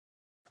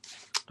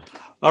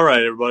All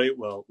right, everybody.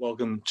 Well,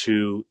 welcome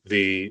to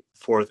the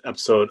fourth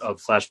episode of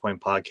Flashpoint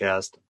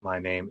Podcast. My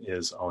name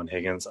is Owen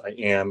Higgins. I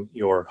am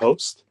your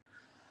host.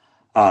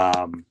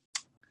 And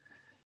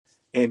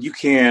you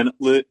can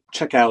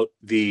check out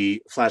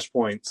the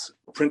Flashpoints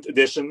print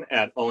edition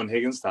at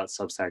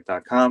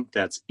owenhiggins.substack.com.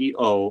 That's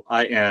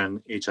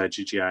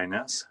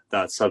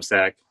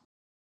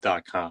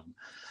EOINHIGGINS.substack.com.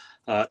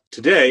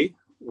 Today,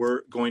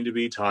 we're going to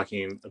be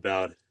talking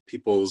about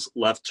people's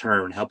left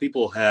turn, how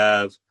people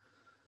have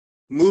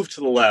moved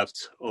to the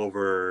left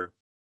over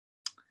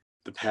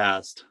the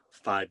past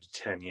 5 to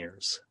 10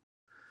 years.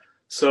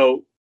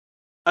 So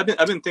I've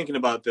been thinking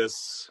about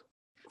this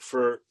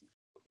for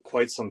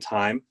quite some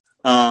time.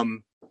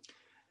 And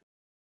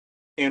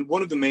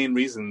one of the main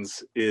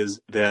reasons is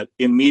that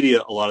in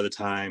media, a lot of the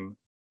time,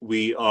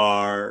 we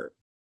are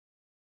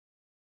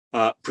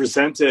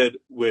presented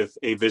with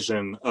a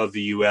vision of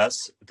the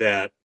U.S.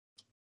 that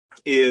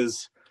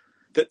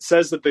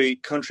says that the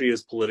country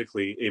is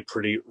politically a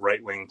pretty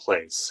right-wing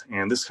place.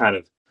 And this kind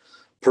of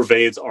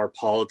pervades our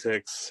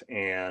politics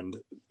and,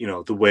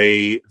 the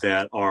way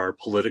that our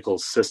political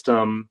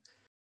system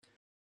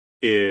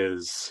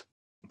is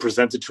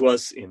presented to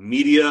us in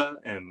media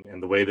and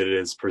the way that it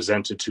is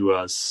presented to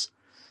us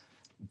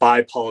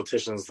by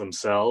politicians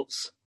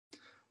themselves.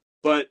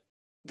 But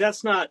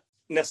that's not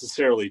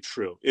necessarily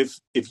true.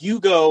 If you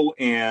go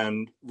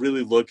and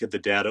really look at the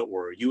data,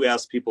 or you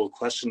ask people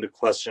question to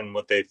question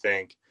what they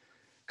think,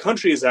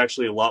 country is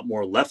actually a lot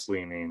more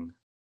left-leaning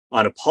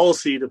on a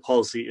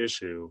policy-to-policy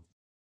issue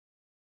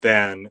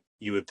than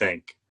you would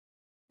think.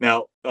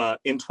 Now,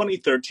 in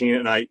 2013,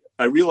 and I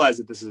realize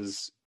that this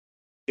is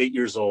 8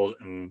 years old,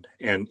 and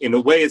in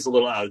a way it's a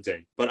little out of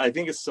date, but I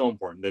think it's so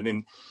important that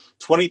in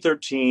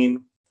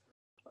 2013,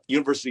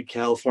 University of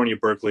California,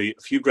 Berkeley,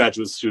 a few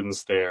graduate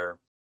students there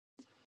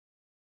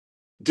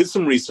did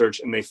some research,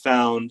 and they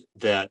found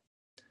that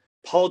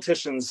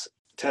politicians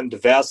tend to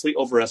vastly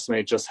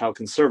overestimate just how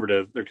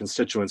conservative their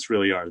constituents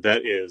really are.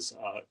 That is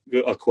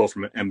a quote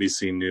from an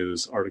NBC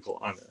News article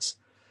on this.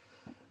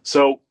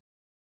 So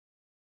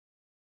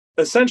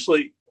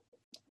essentially,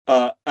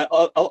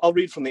 I'll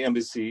read from the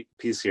NBC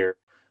piece here.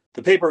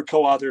 The paper,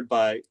 co-authored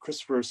by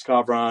Christopher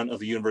Skavron of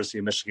the University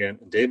of Michigan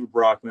and David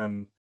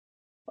Brookman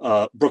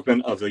of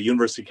the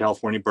University of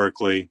California,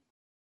 Berkeley,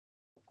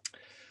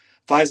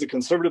 finds that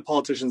conservative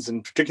politicians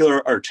in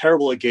particular are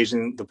terrible at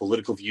gauging the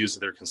political views of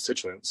their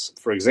constituents.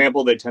 For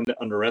example, they tend to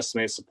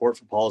underestimate support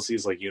for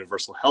policies like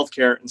universal health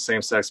care and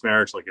same-sex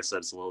marriage, like I said,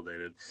 it's a little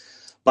dated,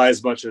 by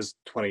as much as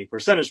 20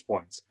 percentage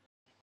points.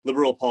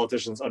 Liberal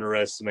politicians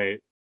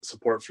underestimate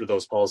support for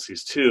those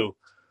policies too,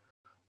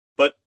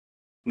 but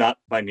not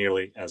by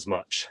nearly as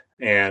much.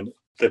 And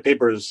the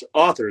paper's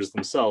authors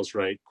themselves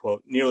write,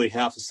 quote, nearly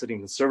half of sitting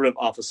conservative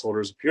office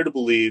holders appear to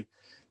believe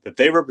that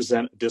they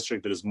represent a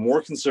district that is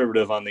more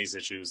conservative on these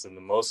issues than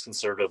the most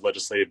conservative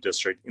legislative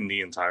district in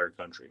the entire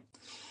country.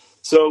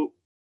 So,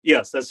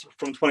 yes, that's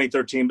from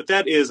 2013, but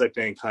that is, I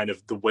think, kind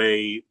of the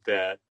way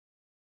that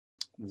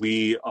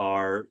we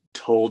are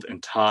told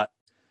and taught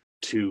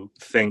to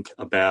think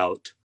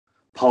about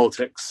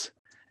politics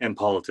and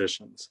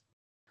politicians.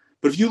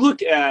 But if you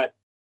look at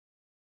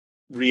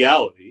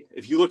reality,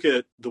 if you look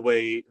at the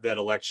way that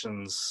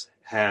elections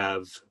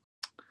have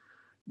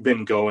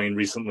been going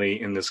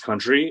recently in this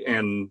country,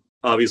 and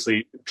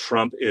obviously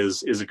Trump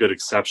is a good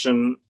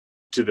exception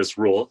to this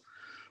rule,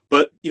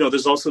 but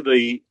there's also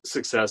the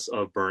success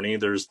of Bernie.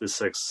 There's the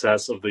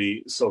success of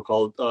the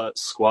so-called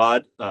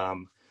squad,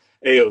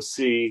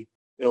 AOC,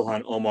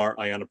 Ilhan Omar,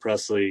 Ayanna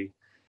Pressley,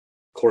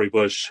 Cori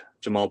Bush,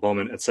 Jamal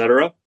Bowman,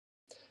 etc.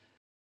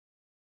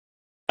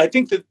 I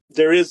think that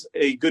there is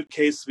a good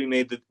case to be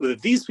made that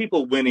these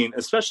people winning,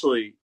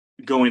 especially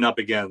going up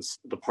against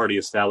the party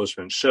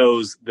establishment,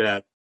 shows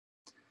that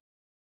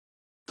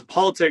the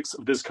politics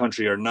of this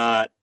country are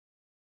not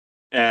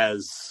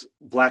as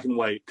black and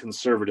white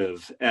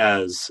conservative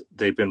as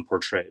they've been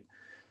portrayed.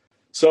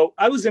 So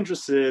I was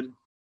interested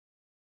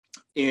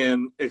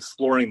in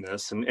exploring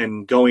this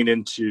and going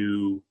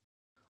into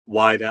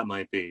why that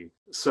might be.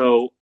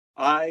 So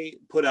I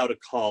put out a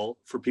call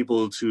for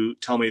people to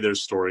tell me their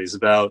stories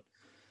about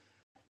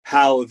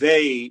how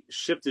they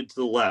shifted to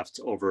the left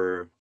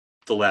over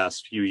the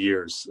last few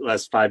years, the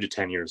last 5 to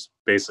 10 years,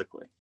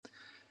 basically.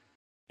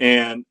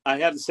 And I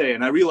have to say,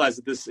 and I realize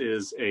that this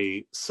is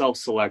a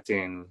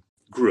self-selecting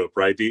group,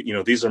 right?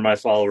 These are my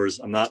followers.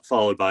 I'm not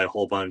followed by a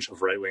whole bunch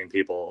of right-wing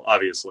people,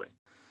 obviously.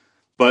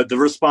 But the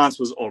response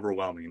was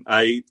overwhelming.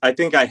 I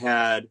think I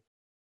had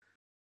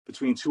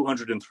between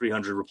 200 and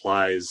 300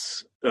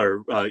 replies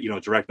or,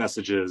 direct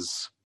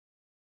messages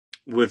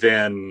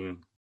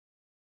within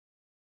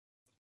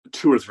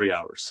 2 or 3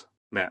 hours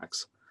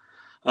max.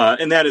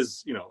 And that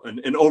is,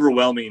 an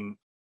overwhelming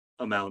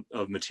amount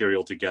of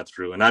material to get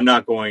through. And I'm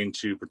not going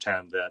to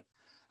pretend that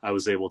I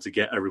was able to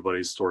get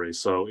everybody's story.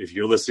 So if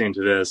you're listening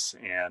to this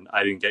and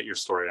I didn't get your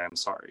story, I'm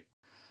sorry.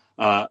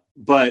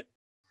 But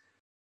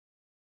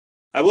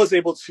I was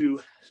able to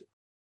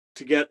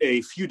get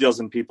a few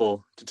dozen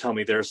people to tell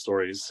me their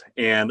stories.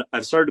 And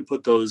I've started to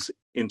put those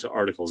into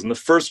articles. And the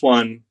first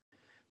one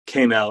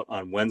came out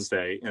on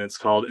Wednesday, and it's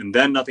called "And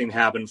Then Nothing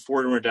Happened: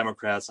 Former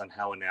Democrats on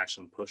How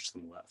Inaction Pushed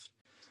Them Left."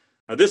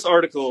 Now, this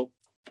article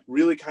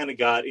really kind of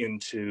got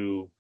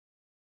into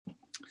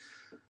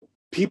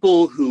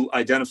people who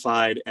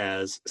identified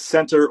as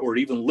center or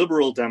even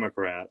liberal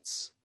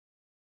Democrats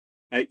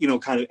at,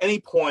 kind of any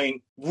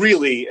point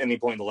in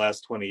the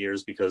last 20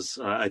 years, because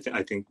I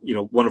think,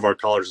 one of our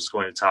callers is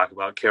going to talk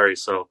about Kerry.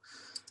 So,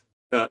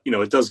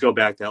 it does go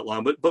back that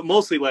long, but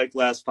mostly like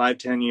last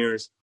 5-10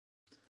 years,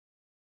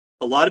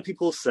 a lot of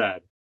people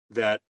said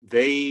that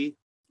they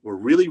were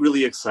really,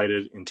 really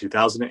excited in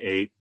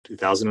 2008,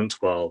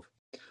 2012,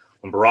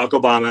 when Barack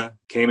Obama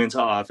came into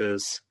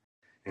office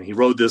and he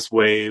rode this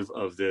wave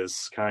of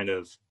this kind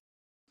of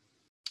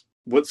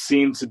what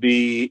seemed to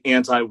be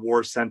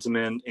anti-war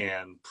sentiment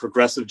and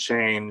progressive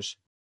change.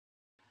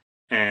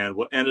 And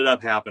what ended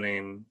up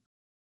happening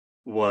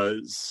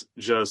was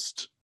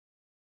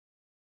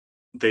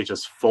they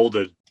just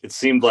folded. It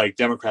seemed like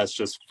Democrats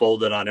just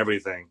folded on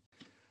everything.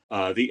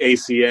 The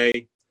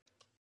ACA,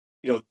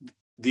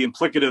 the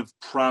implicative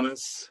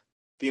promise,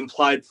 the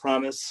implied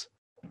promise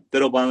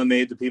that Obama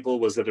made to people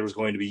was that there was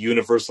going to be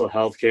universal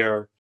health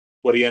care.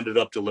 What he ended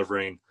up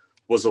delivering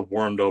was a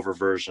warmed over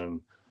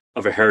version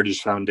of a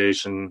Heritage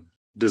Foundation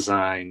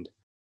designed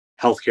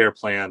healthcare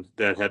plan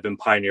that had been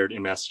pioneered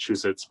in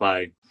Massachusetts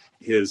by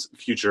his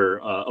future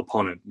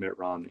opponent, Mitt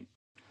Romney.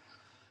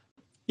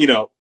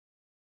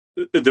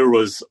 There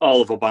was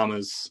all of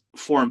Obama's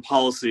foreign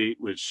policy,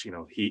 which,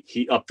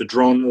 he upped the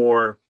drone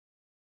war.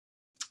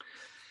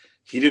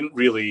 He didn't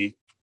really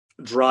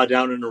draw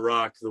down in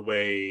Iraq the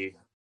way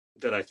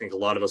that I think a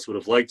lot of us would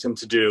have liked him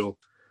to do.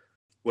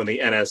 When the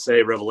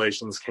NSA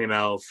revelations came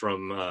out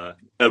from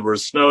Edward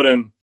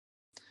Snowden,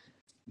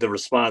 the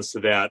response to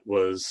that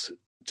was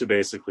to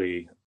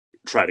basically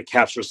try to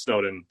capture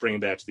Snowden, bring him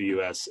back to the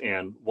U.S.,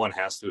 and one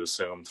has to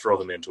assume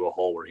throw him into a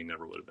hole where he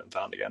never would have been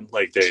found again,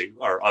 like they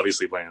are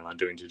obviously planning on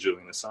doing to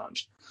Julian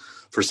Assange.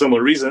 For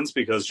similar reasons,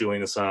 because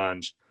Julian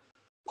Assange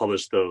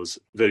published those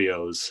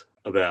videos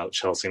about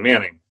Chelsea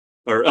Manning,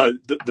 or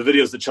the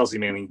videos that Chelsea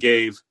Manning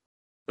gave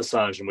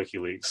Assange and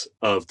WikiLeaks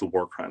of the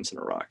war crimes in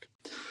Iraq.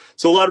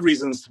 So a lot of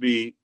reasons to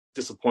be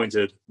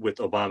disappointed with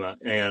Obama.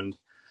 And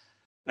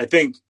I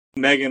think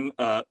Megan,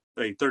 a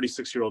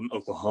 36-year-old in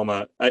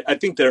Oklahoma, I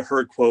think that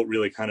her quote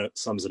really kind of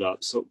sums it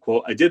up. So,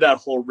 quote, "I did that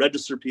whole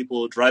register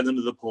people, drive them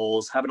to the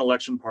polls, have an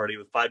election party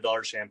with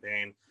 $5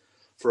 champagne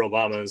for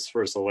Obama's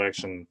first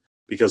election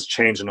because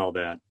change and all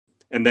that.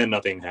 And then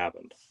nothing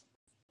happened."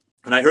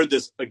 And I heard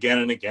this again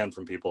and again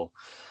from people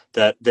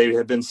that they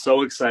had been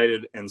so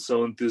excited and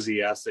so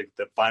enthusiastic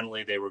that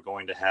finally they were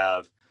going to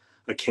have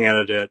a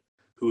candidate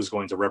who was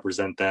going to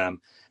represent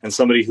them and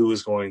somebody who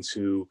was going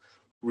to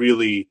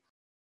really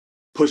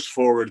push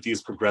forward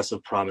these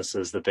progressive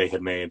promises that they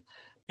had made.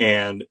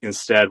 And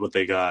instead what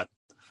they got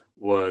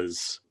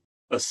was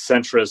a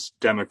centrist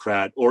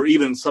Democrat, or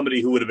even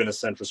somebody who would have been a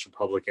centrist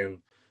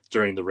Republican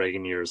during the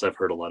Reagan years. I've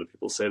heard a lot of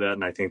people say that,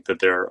 and I think that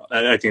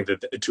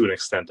to an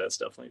extent that's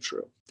definitely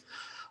true.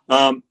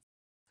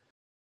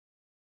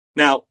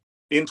 Now,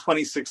 in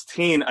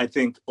 2016, I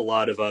think a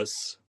lot of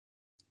us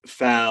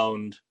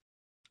found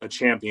a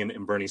champion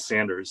in Bernie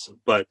Sanders,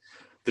 but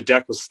the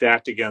deck was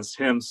stacked against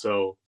him.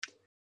 So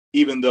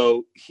even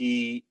though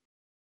he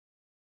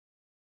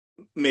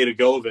made a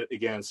go of it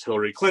against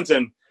Hillary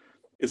Clinton,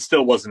 it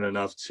still wasn't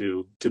enough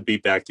to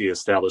beat back the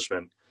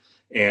establishment.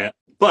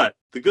 But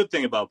the good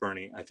thing about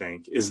Bernie, I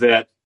think, is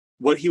that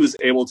what he was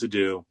able to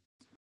do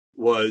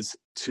was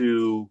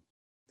to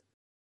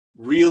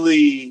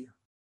really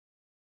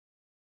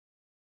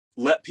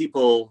let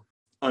people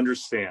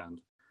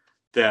understand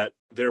that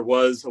there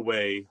was a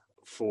way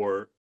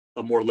for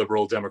a more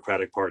liberal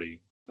Democratic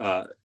Party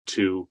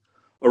to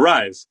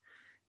arise.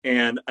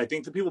 And I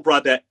think the people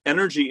brought that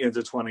energy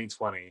into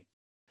 2020.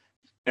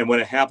 And when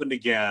it happened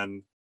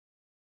again,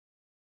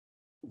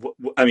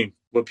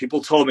 what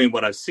people told me,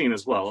 what I've seen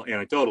as well,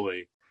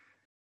 anecdotally,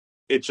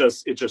 it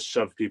just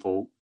shoved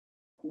people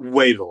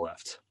way to the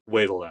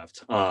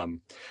left.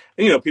 And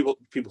people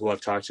who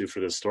I've talked to for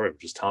this story were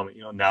just telling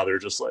me, now they're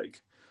just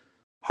like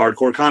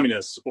hardcore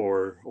communists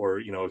or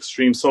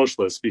extreme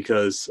socialists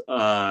because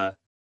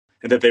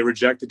and that they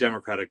reject the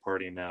Democratic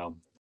Party now.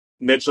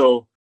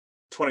 Mitchell,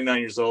 29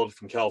 years old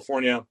from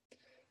California,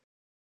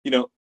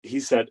 he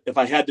said, if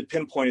I had to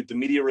pinpoint it, the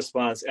media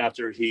response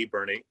after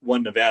Bernie,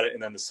 won Nevada and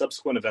then the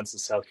subsequent events in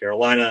South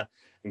Carolina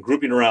and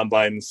grouping around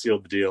Biden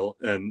sealed the deal.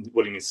 And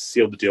what he means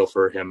sealed the deal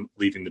for him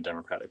leaving the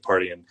Democratic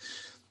Party. And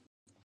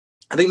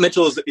I think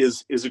Mitchell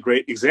is a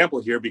great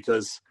example here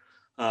because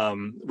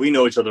we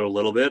know each other a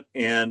little bit,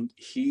 and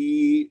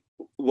he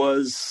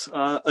was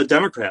a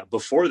Democrat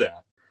before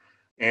that,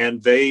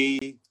 and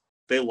they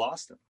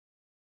lost him.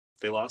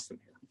 They lost him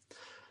here.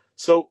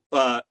 So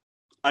I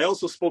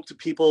also spoke to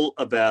people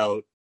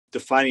about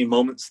defining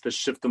moments that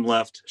shifted them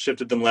left,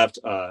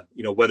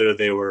 whether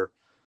they were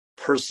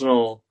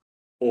personal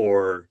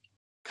or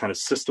kind of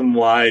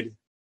system-wide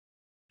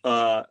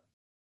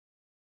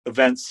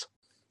events.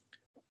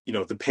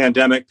 The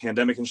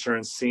pandemic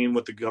insurance, seeing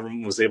what the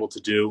government was able to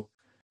do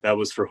That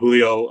was for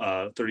Julio,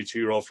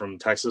 32-year-old from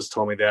Texas,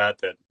 told me that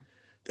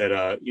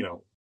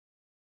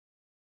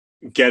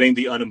getting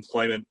the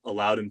unemployment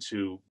allowed him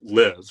to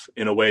live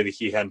in a way that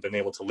he hadn't been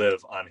able to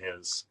live on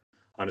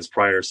his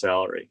prior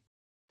salary.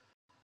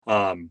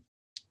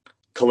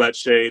 Colette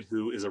Shade,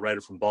 who is a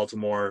writer from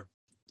Baltimore,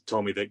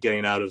 told me that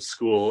getting out of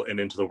school and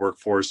into the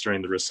workforce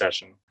during the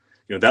recession,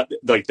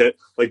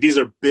 these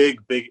are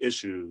big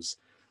issues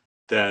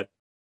that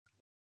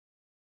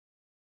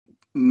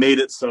made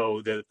it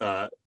so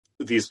that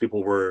these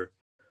people were,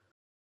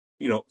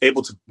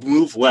 able to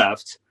move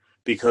left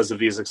because of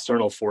these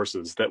external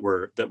forces that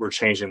were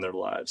changing their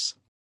lives.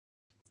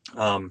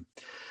 And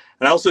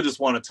I also just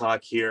want to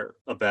talk here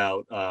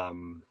about,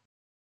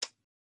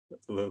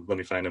 let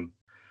me find him,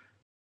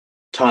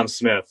 Tom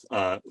Smith,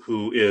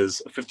 who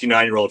is a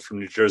 59-year-old from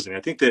New Jersey. And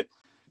I think that,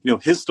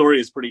 his story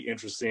is pretty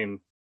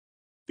interesting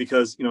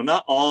because,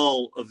 not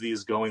all of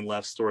these going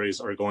left stories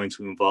are going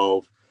to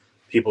involve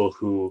people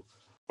who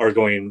are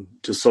going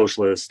to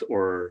socialist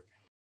or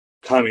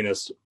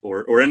communist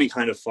or any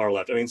kind of far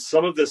left. I mean,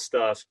 some of this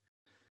stuff,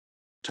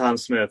 Tom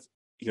Smith,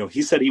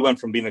 he said he went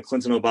from being a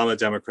Clinton-Obama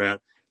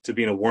Democrat to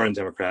being a Warren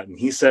Democrat. And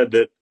he said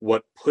that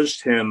what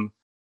pushed him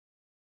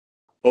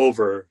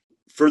over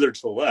further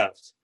to the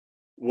left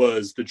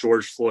was the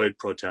George Floyd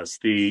protests,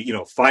 the,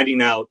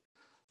 finding out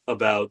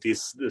about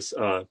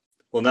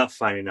not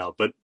finding out,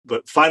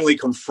 but finally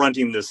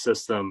confronting this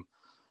system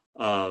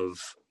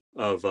of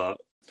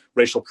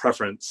racial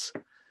preference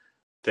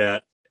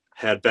that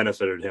had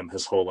benefited him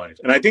his whole life.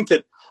 And I think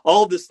that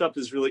all of this stuff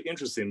is really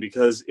interesting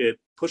because it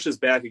pushes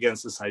back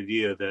against this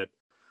idea that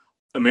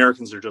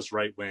Americans are just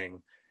right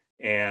wing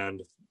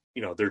and,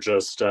 they're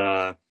just,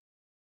 they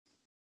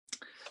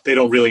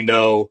don't really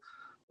know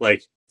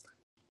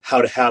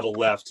how to have a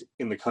left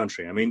in the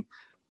country. I mean,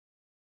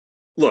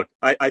 look,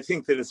 I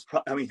think that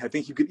I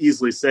think you could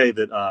easily say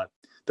that,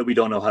 that we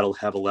don't know how to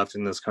have a left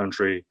in this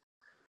country.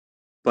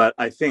 But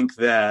I think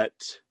that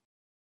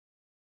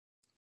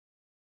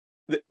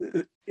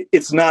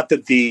it's not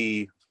that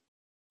the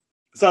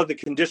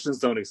conditions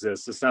don't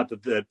exist. It's not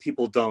that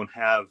people don't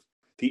have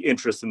the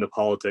interest in the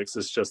politics.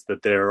 It's just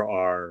that there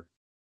are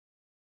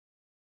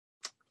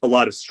a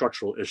lot of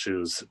structural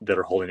issues that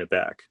are holding it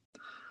back.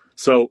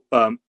 So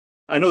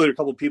I know there are a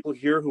couple of people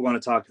here who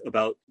want to talk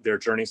about their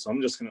journey. So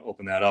I'm just going to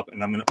open that up,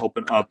 and I'm going to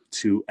open up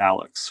to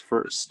Alex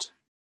first.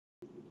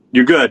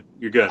 You're good.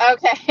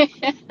 Okay.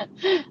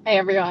 Hey,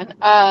 everyone.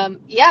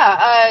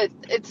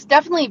 It's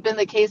definitely been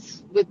the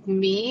case with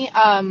me,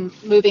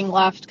 moving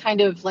left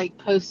kind of like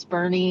post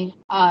Bernie.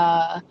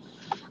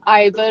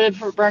 I voted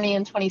for Bernie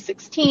in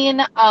 2016.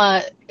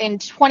 In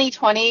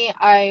 2020,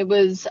 I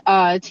was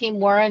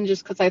Team Warren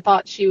just because I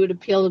thought she would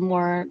appeal to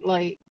more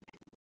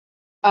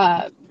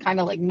kind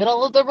of like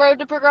middle of the road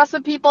to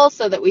progressive people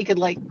so that we could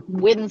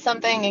win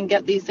something and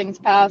get these things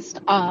passed.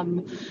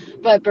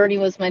 But Bernie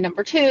was my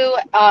number two.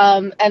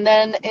 And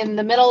then in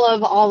the middle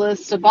of all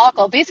this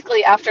debacle,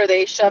 basically after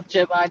they shoved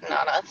Joe Biden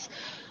on us,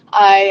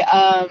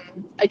 I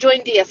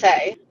joined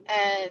DSA,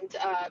 and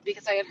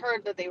because I had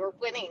heard that they were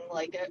winning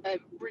a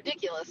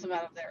ridiculous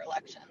amount of their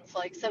elections,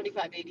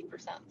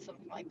 75-80%,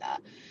 something like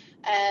that.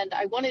 And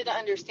I wanted to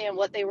understand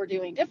what they were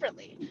doing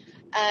differently.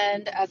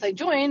 And as I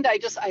joined, I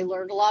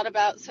learned a lot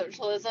about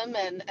socialism,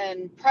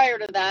 and prior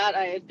to that,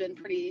 I had been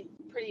pretty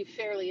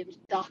fairly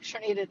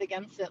indoctrinated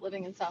against it,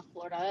 living in South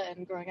Florida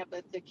and growing up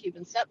with the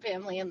Cuban step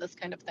family and this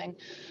kind of thing.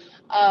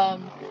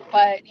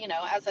 But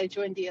as I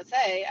joined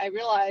DSA, I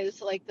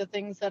realized the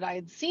things that I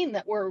had seen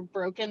that were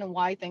broken and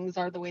why things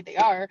are the way they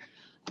are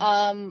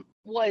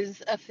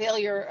was a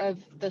failure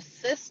of the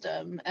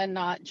system and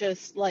not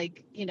just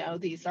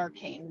these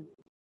arcane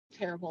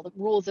terrible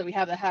rules that we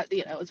have that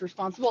is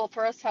responsible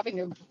for us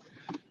having a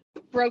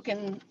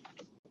broken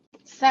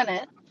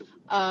Senate.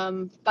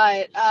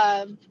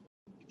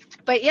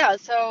 But yeah,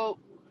 so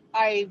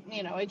I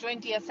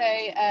joined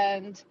DSA,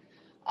 and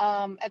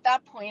at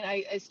that point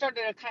I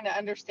started to kind of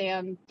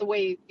understand the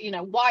way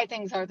why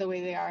things are the way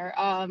they are,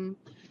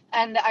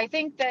 and I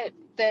think that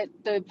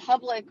the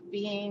public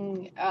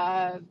being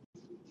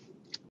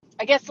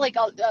I guess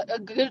a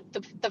good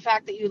the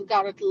fact that you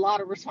got a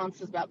lot of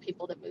responses about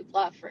people that moved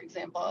left, for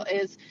example,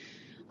 is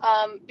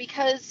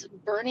because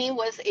Bernie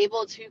was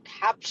able to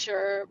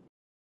capture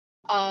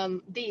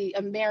the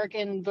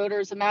American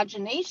voters'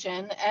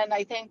 imagination, and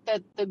I think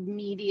that the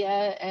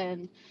media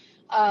and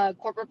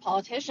corporate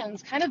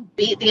politicians kind of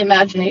beat the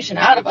imagination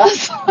out of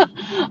us.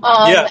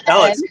 Yeah,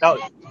 Alex, go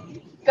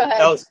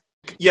ahead. Alex,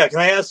 yeah, can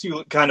I ask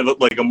you kind of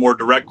a more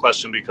direct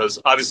question? Because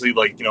obviously,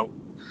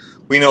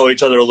 we know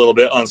each other a little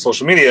bit on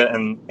social media,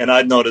 and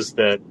I've noticed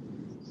that,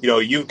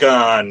 you've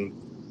gone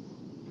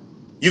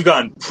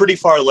pretty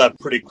far left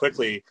pretty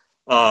quickly.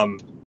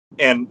 And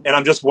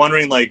I'm just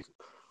wondering,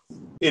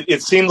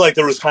 it seemed like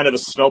there was kind of a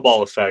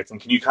snowball effect.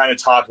 And can you kind of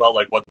talk about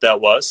what that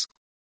was?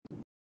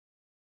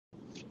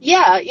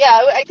 Yeah.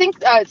 I think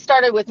it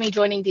started with me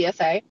joining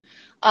DSA.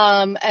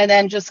 And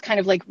then just kind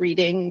of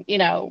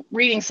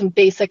reading some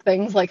basic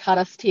things like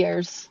Hadass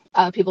Tears,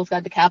 People's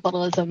Guide to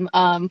Capitalism.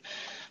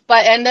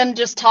 and then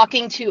just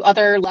talking to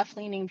other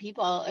left-leaning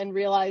people and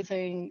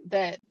realizing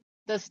that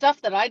the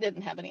stuff that I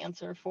didn't have an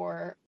answer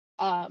for,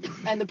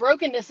 and the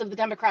brokenness of the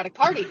Democratic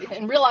Party,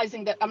 and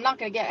realizing that I'm not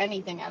going to get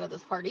anything out of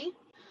this party,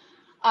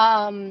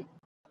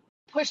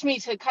 pushed me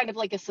to kind of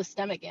like a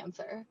systemic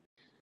answer,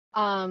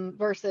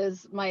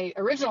 versus my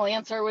original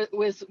answer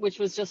which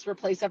was just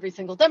replace every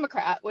single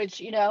Democrat,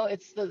 which,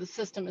 it's the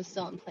system is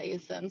still in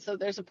place. And so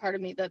there's a part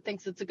of me that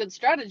thinks it's a good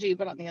strategy,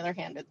 but on the other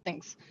hand, it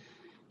thinks,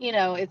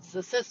 it's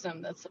the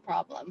system that's the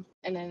problem,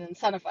 and it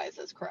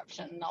incentivizes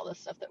corruption and all this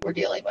stuff that we're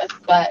dealing with.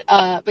 But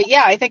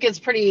yeah, I think it's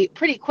pretty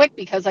quick,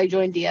 because I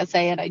joined DSA,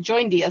 and I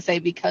joined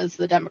DSA because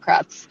the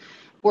Democrats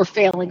were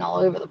failing all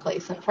over the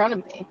place in front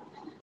of me.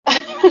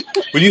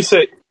 Would you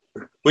say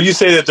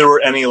that there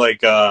were any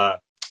like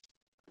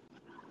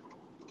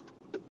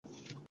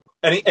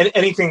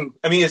anything?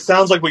 I mean, it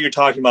sounds like what you're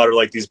talking about are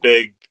like these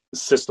big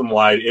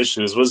system-wide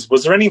issues.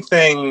 Was there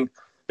anything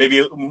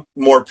maybe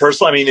more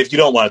personal? I mean, if you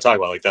don't want to talk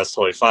about it, like, that's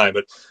totally fine,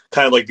 but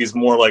kind of like these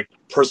more like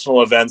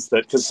personal events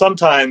that, because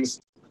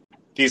sometimes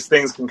these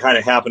things can kind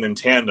of happen in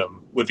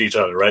tandem with each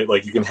other, right?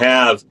 Like, you can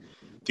have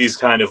these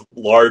kind of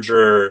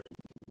larger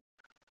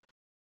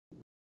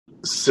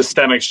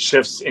systemic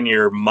shifts in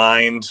your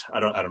mind. I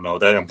don't know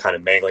that I'm kind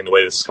of mangling the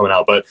way this is coming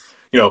out, but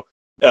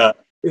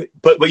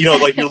but like,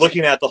 you're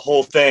looking at the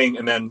whole thing,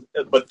 and then,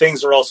 but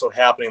things are also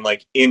happening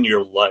like in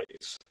your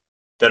life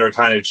that are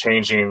kind of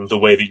changing the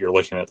way that you're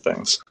looking at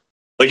things.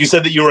 Like, you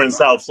said that you were in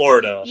South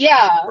Florida.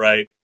 Yeah.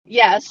 Right.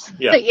 Yes.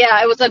 Yeah.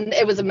 Yeah.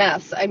 It was a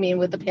mess. I mean,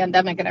 with the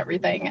pandemic and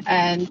everything.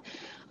 And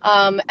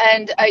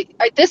I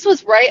this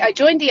was right. I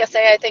joined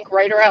DSA, I think,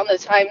 right around the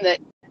time that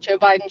Joe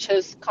Biden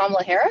chose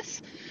Kamala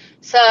Harris.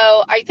 So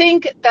I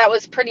think that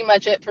was pretty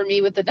much it for me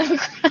with the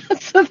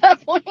Democrats at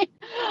that point.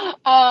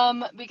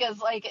 Because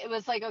like, it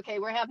was like, okay,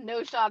 we have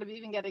no shot of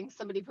even getting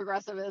somebody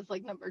progressive as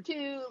like number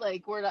two.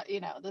 Like, we're not,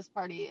 this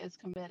party is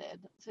committed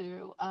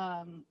to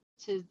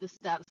the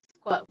status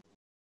quo.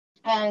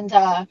 And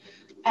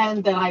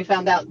then I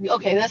found out,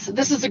 okay,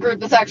 this is a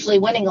group that's actually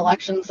winning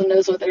elections and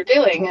knows what they're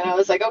doing. And I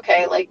was like,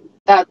 okay, like,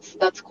 that's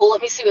cool.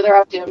 Let me see what they're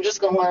up to. I'm just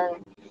going to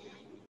learn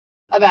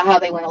about how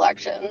they win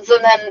elections.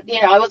 And then,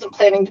 I wasn't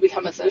planning to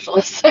become a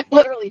socialist. I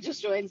literally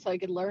just joined so I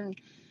could learn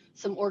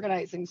some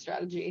organizing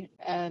strategy,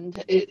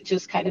 and it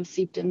just kind of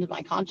seeped into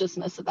my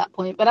consciousness at that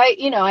point. But I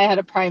had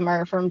a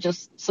primer from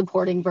just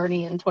supporting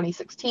Bernie in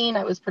 2016.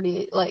 I was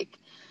pretty like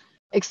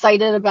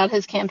excited about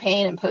his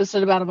campaign and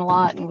posted about him a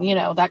lot, and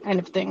that kind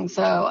of thing.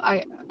 So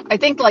I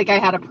think like I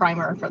had a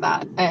primer for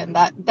that, and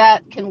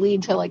that can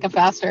lead to like a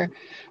faster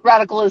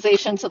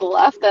radicalization to the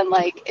left than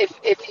like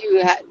if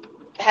you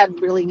had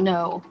really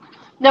no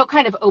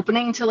kind of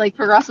opening to like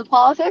progressive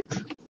politics.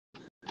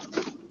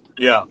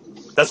 Yeah,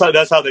 that's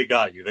how they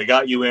got you. They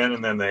got you in,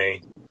 and then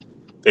they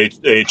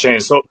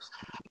changed. So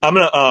I'm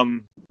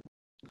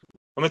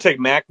gonna take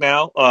Mac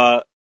now.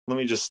 Let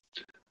me just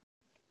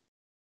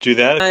do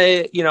that.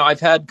 I've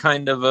had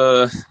kind of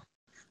a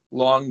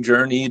long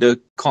journey to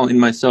calling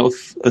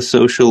myself a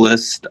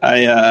socialist.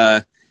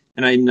 And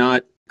I'm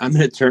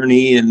an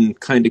attorney and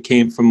kind of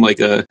came from like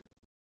a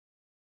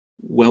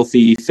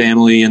wealthy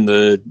family in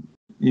the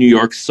New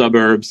York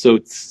suburbs. So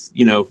it's,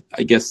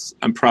 I guess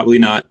I'm probably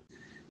not,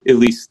 at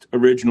least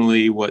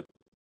originally, what,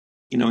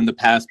 in the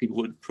past people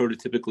would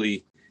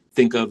prototypically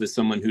think of as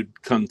someone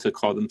who'd come to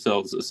call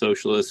themselves a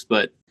socialist.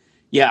 But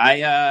yeah,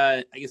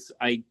 I guess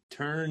I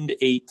turned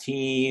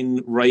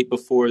 18 right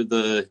before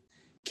the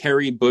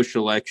Kerry Bush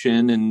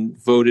election and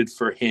voted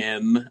for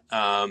him,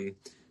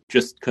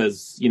 just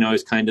because, I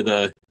was kind of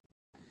the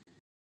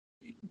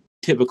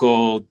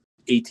typical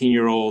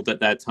 18-year-old at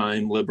that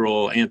time,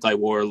 liberal,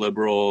 anti-war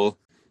liberal,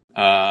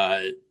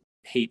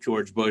 hate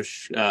George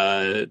Bush,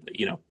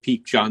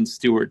 peak Jon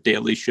Stewart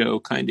Daily Show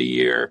kind of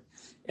year.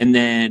 And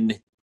then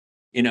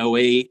in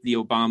 2008, the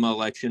Obama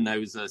election, I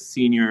was a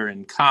senior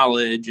in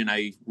college, and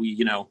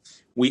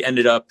we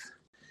ended up,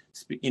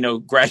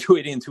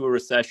 graduating into a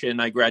recession.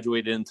 I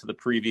graduated into the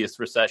previous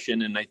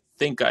recession, and I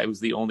think I was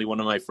the only one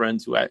of my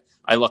friends who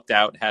I lucked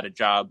out, had a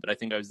job, but I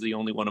think I was the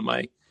only one of my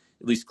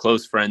at least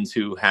close friends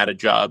who had a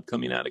job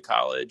coming out of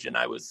college. And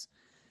I was,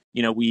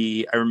 I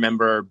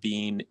remember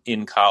being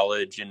in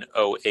college in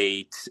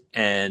 2008,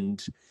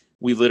 and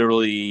we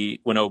literally,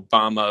 when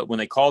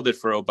they called it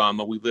for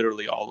Obama, we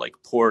literally all like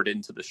poured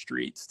into the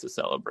streets to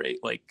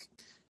celebrate. Like,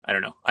 I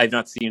don't know, I've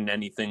not seen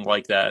anything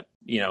like that,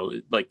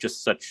 like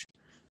just such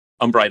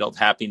unbridled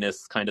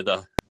happiness, kind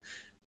of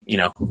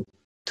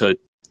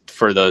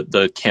for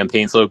the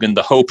campaign slogan,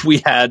 the hope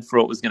we had for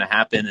what was going to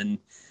happen, and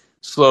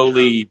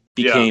slowly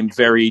became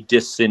very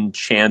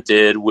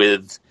disenchanted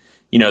with,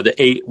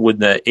 when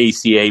the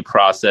ACA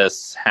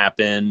process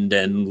happened,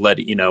 and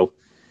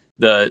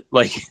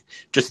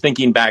just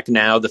thinking back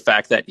now, the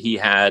fact that he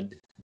had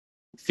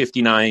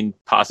 59,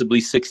 possibly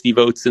 60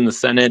 votes in the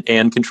Senate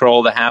and control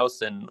of the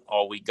House, and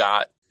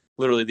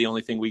literally the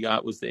only thing we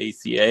got was the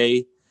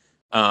ACA.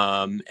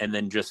 And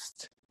then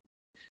just,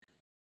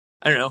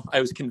 I don't know, I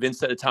was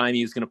convinced at the time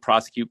he was going to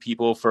prosecute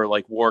people for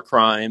like war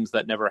crimes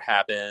that never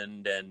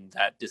happened, and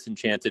that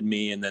disenchanted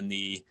me. And then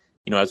the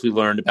as we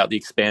learned about the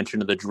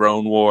expansion of the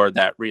drone war,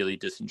 that really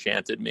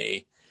disenchanted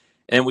me.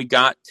 And we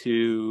got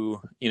to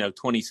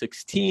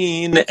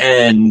 2016,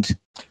 and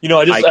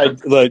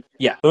let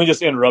yeah, me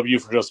just interrupt you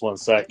for just 1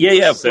 second.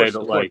 yeah, of say course,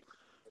 that, of course.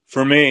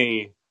 for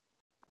me,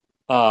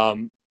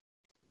 I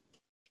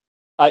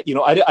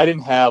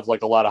didn't have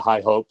like a lot of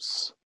high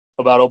hopes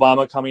about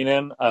Obama coming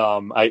in.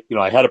 I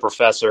had a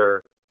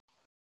professor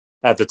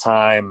at the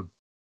time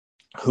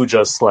who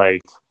just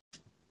like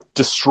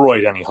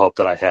destroyed any hope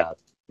that I had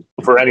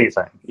for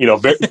anything,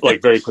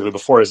 very quickly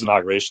before his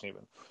inauguration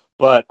even.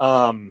 But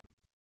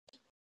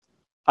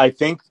I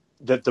think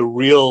that the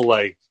real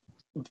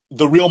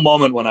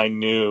moment when I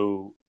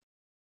knew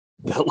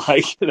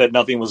that that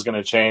nothing was going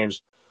to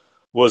change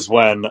was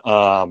when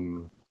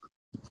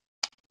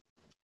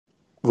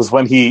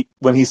he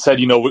said,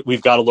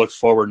 we've got to look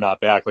forward,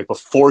 not back. Like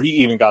before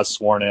he even got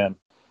sworn in,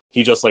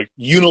 he just like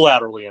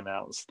unilaterally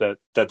announced that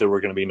there were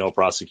going to be no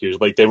prosecution.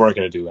 Like they weren't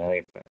going to do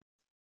anything.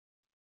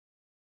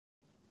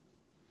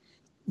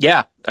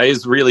 Yeah, it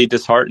was really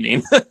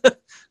disheartening.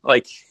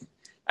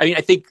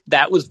 I think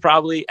that was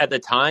probably at the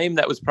time,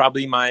 that was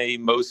probably my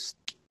most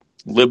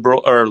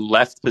liberal or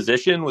left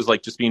position, was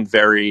like just being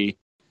very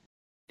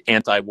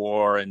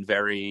anti-war and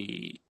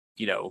very,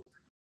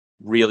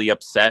 really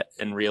upset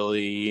and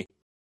really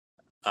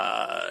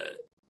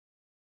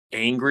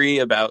angry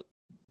about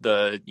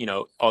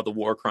all the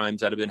war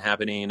crimes that have been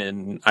happening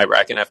in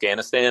Iraq and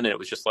Afghanistan. And it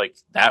was just like,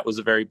 that was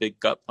a very big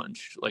gut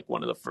punch. Like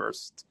one of the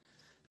first,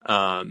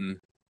 that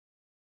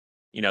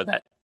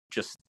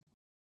just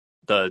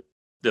the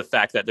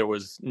fact that there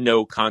was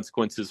no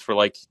consequences for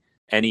like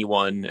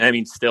anyone. I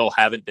mean, still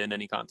haven't been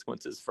any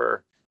consequences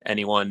for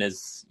anyone,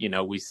 as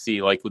we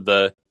see like with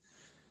the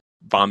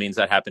bombings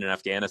that happen in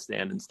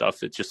Afghanistan and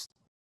stuff. It just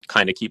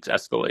kind of keeps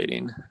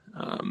escalating.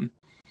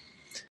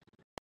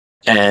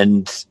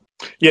 And so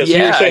you're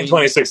saying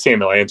 2016,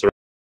 though. I interrupted.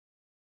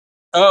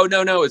 Oh,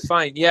 no, it's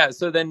fine. Yeah.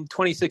 So then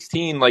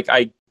 2016, like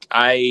I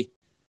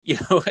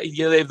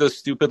they have those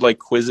stupid like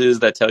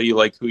quizzes that tell you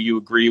like who you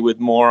agree with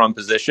more on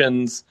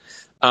positions.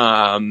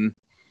 And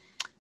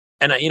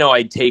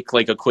I'd take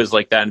like a quiz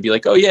like that and be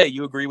like, oh yeah,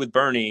 you agree with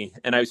Bernie.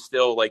 And I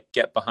still like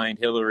get behind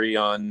Hillary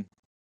on,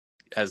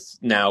 as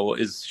now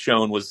is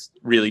shown, was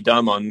really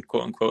dumb on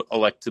quote unquote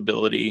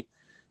electability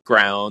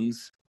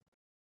grounds.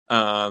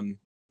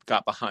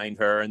 Got behind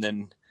her. And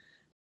then,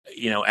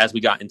 as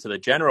we got into the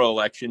general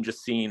election,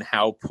 just seeing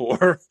how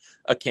poor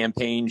a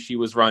campaign she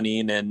was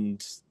running,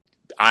 and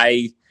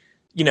I,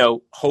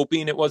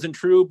 hoping it wasn't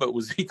true, but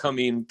was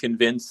becoming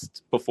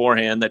convinced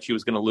beforehand that she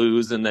was going to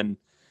lose. And then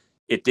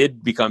it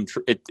did become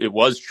true. It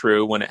was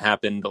true when it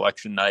happened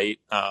election night.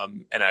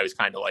 And I was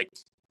kind of like,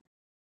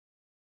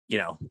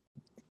 it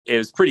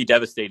was pretty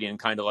devastating, and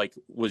kind of like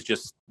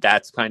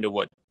that's kind of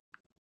what,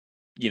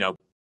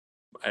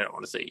 I don't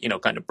want to say,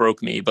 kind of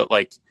broke me, but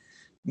like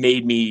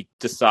made me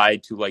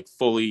decide to like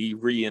fully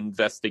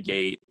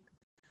reinvestigate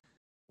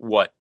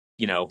what,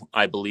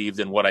 I believed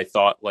and what I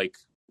thought like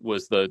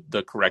was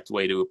the correct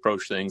way to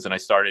approach things. And I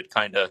started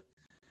kind of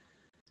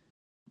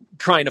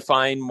trying to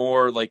find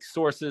more like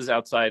sources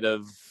outside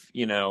of,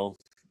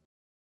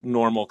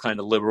 normal kind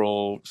of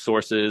liberal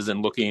sources,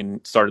 and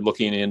started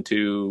looking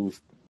into,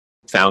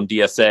 found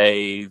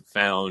DSA,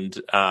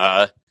 found,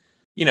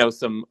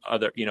 some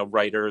other,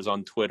 writers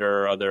on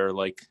Twitter, other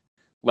like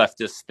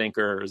leftist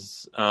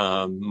thinkers,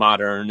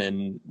 modern,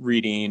 and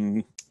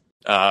reading,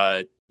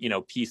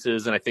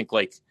 pieces. And I think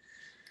like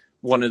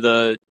one of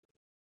the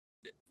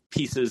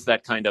pieces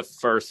that kind of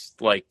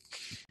first like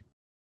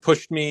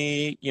pushed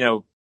me,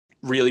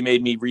 really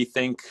made me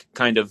rethink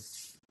kind of,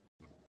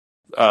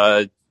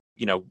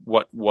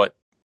 what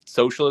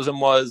socialism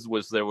was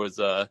there was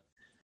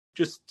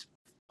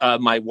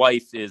my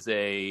wife is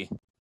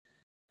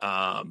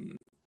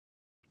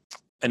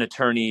an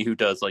attorney who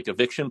does like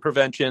eviction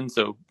prevention.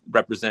 So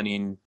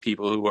representing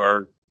people who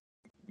are,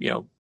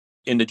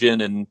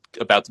 indigent and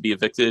about to be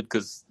evicted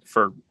because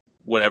for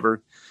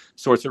whatever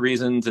sorts of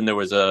reasons. And there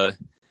was a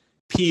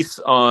piece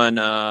on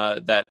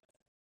that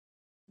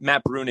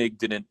Matt Bruenig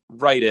didn't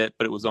write it,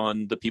 but it was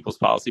on the People's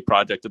Policy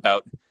Project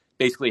about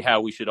basically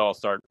how we should all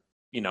start,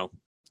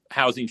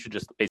 housing should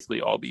just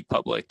basically all be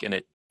public. And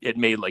it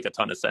made like a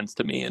ton of sense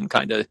to me, and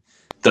kind of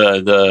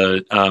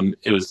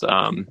it was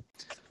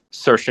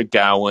Saoirse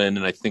Gowan,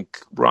 and I think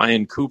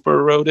Ryan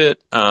Cooper wrote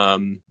it.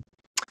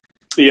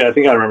 Yeah, I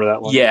think I remember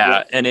that one.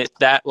 Yeah. And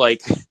that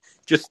like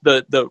just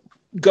the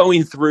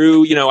going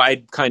through,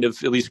 I'd kind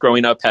of, at least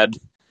growing up, had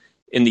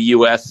in the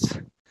US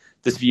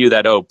this view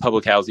that,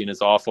 public housing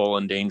is awful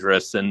and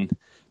dangerous, and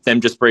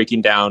them just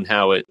breaking down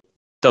how it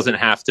doesn't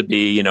have to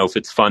be, if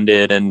it's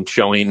funded, and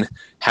showing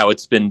how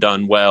it's been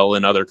done well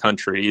in other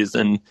countries,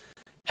 and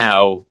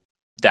how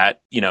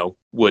that,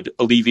 would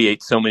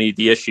alleviate so many of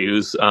the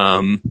issues.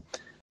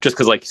 Just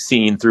because like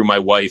seeing through my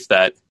wife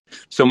that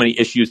so many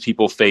issues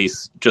people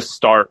face just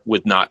start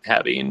with not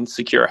having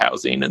secure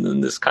housing. And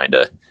then this kind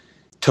of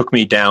took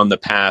me down the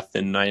path,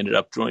 and I ended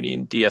up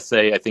joining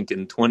DSA, I think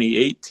in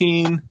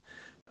 2018.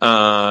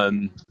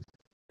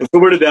 And so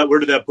where did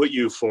that put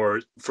you for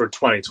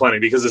 2020?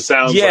 Because it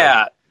sounds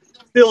like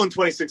still in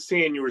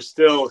 2016 you were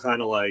still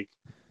kind of like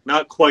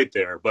not quite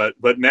there, but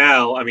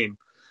now, I mean,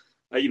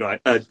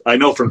 I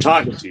know from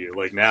talking to you,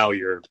 like now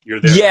you're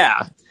there.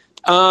 Yeah.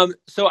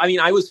 So I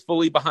mean, I was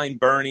fully behind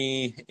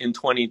Bernie in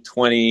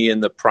 2020 in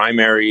the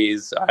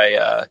primaries.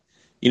 I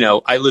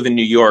live in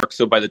New York,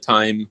 so by the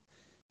time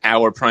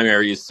our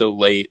primary is so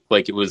late,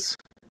 like it was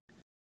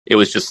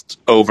just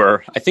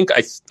over. I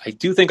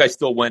do think I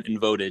still went and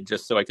voted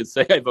just so I could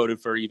say I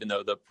voted for, even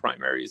though the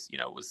primaries,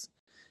 was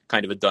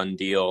kind of a done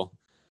deal.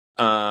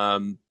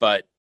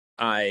 But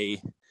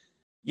I,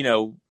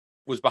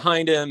 was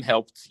behind him,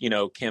 helped,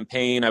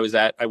 campaign. I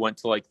went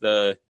to like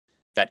that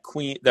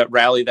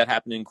rally that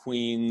happened in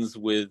Queens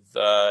with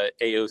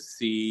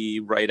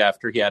AOC right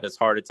after he had his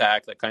heart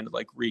attack, that kind of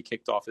like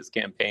re-kicked off his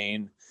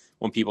campaign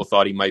when people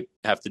thought he might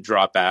have to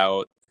drop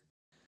out.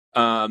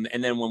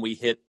 And then when we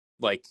hit,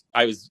 like,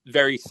 I was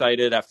very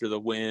excited after the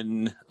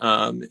win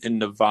in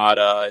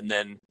Nevada, and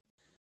then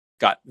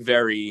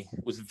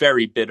was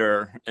very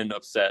bitter and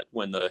upset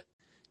when the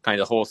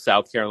kind of whole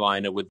South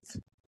Carolina, with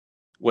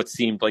what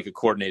seemed like a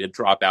coordinated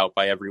dropout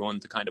by everyone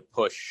to kind of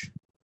push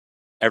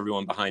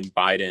everyone behind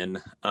Biden,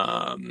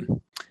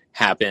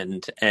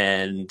 happened.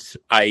 And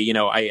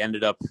I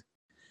ended up,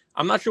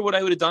 I'm not sure what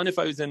I would have done if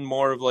I was in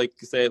more of, like,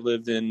 say I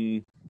lived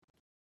in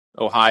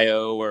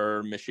Ohio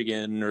or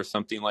Michigan or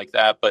something like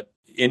that. But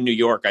in New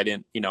York, I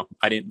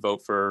didn't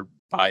vote for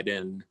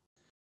Biden.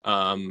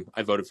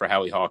 I voted for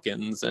Hallie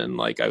Hawkins, and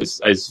like I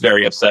was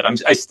very upset.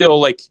 I still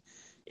like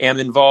am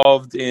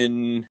involved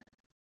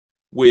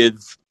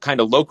with kind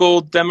of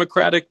local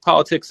Democratic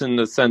politics, in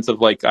the sense of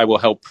like I will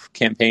help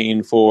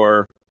campaign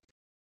for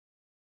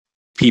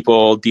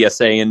people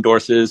DSA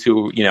endorses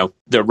who,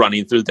 they're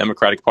running through the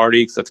Democratic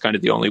Party, because that's kind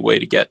of the only way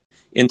to get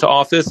into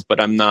office.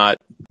 But I'm not,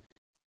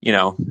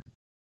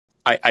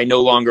 I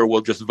no longer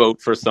will just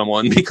vote for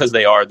someone because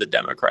they are the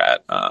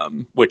Democrat,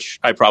 which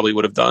I probably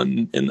would have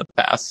done in the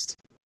past.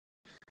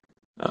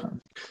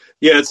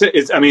 It's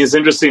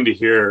interesting to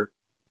hear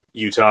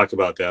you talk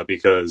about that,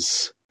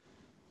 because,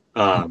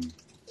 and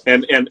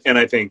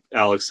I think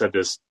Alex said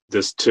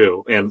this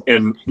too,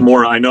 and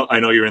more. I know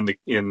you're in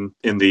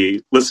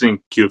the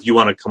listening queue. If you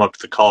want to come up to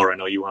the caller, I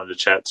know you wanted to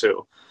chat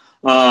too.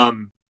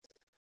 But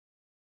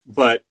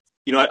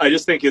I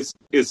just think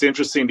it's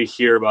interesting to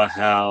hear about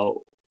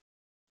how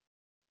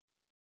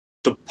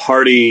the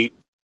party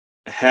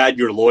had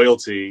your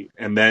loyalty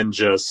and then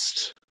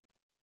just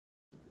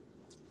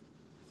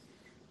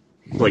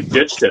like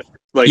ditched it.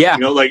 Like, yeah.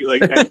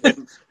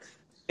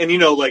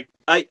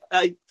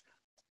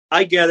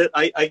 I get it.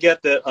 I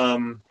get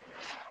that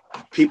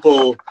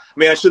people, I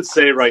mean, I should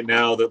say right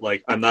now that,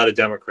 like, I'm not a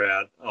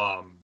Democrat.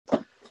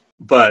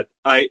 But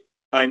I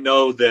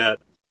know that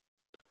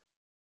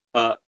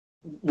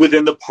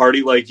within the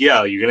party, like,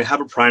 yeah, you're going to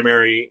have a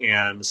primary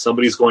and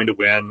somebody's going to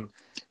win.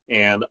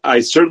 And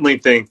I certainly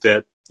think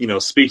that,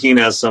 speaking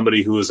as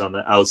somebody who was on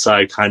the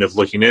outside kind of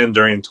looking in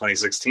during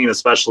 2016,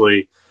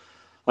 especially,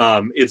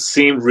 it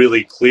seemed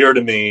really clear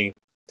to me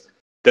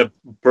that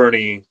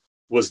Bernie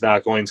was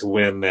not going to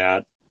win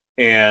that.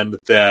 And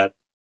that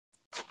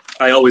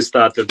I always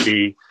thought that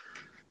the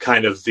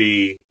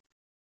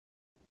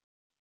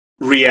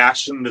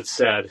reaction that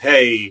said,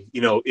 hey,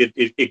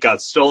 it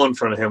got stolen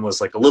from him was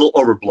like a little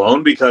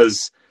overblown,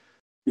 because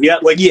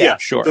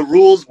sure, the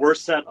rules were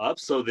set up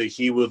so that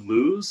he would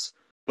lose,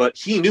 but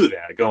he knew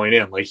that going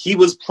in. Like, he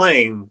was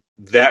playing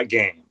that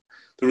game.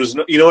 There was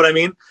no, you know what I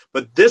mean?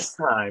 But this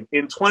time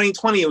in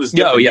 2020, it was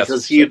different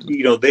because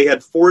they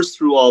had forced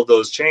through all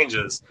those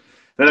changes.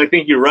 And I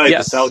think you're right.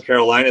 Yes. The South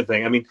Carolina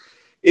thing. I mean,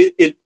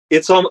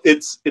 it's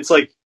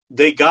like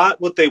they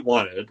got what they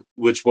wanted,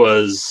 which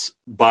was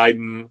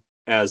Biden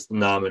as the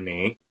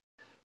nominee,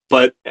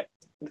 but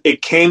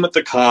it came at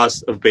the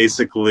cost of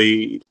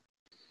basically,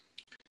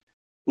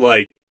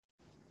 like,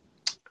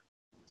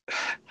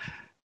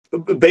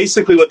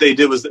 basically what they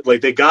did was that,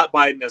 like, they got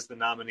Biden as the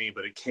nominee,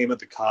 but it came at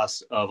the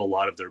cost of a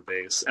lot of their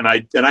base. And I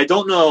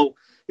don't know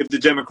if the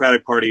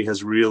Democratic Party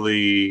has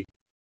really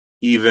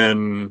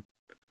even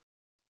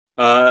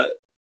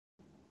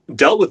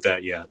dealt with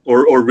that yet,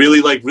 or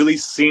really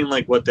seen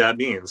like what that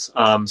means. So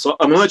I'm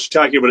gonna let you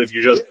talk here, but if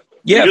you're just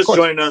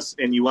joining us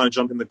and you want to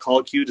jump in the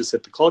call queue, just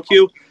hit the call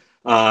queue,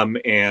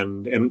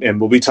 and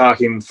we'll be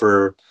talking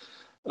for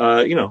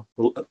a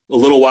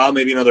little while,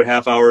 maybe another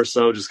half hour or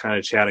so, just kind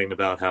of chatting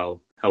about how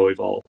we've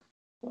all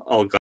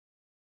got.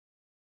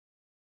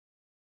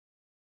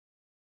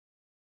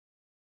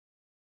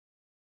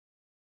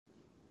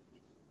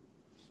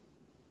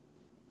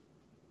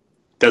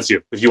 That's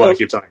you. If you want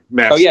to keep talking,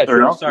 Max. Oh yeah, sure.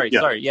 No? Sorry.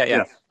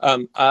 Yeah.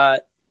 I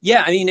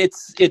mean,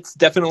 it's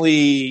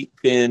definitely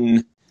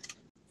been,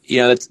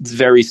 it's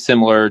very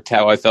similar to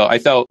how I felt. I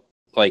felt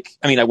like,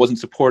 I mean, I wasn't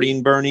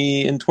supporting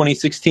Bernie in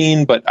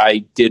 2016, but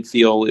I did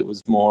feel it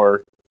was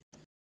more.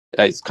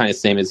 It's kind of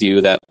same as you,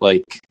 that,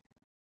 like,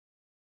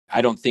 I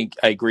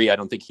agree. I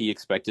don't think he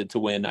expected to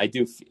win.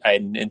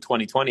 In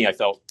 2020, I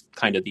felt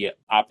kind of the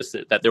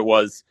opposite, that there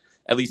was,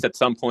 at least at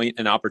some point,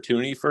 an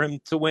opportunity for him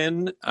to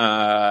win.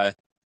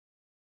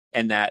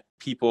 and that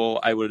people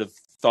I would have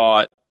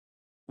thought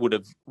would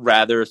have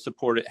rather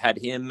had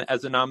him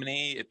as a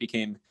nominee. It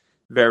became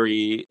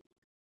very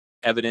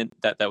evident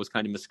that that was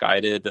kind of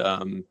misguided.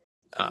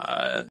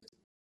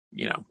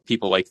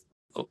 People like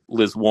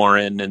Liz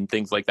Warren and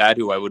things like that,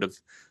 who I would have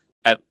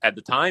at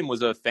the time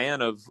was a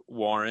fan of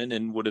Warren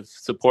and would have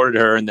supported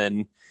her. And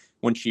then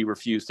when she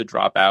refused to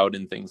drop out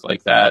and things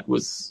like that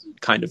was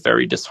kind of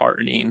very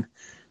disheartening.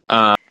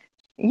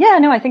 Yeah,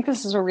 no, I think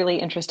this is a really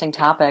interesting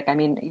topic. I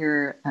mean,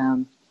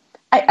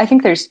 I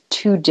think there's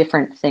two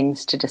different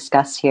things to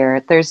discuss here.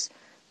 There's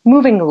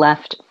moving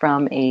left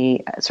from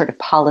a sort of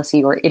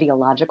policy or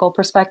ideological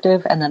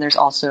perspective, and then there's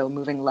also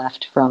moving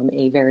left from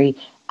a very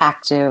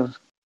active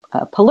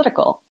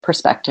political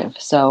perspective.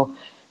 So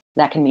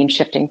that can mean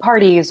shifting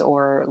parties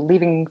or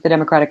leaving the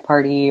Democratic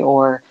Party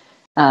or,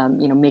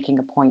 making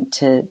a point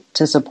to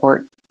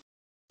support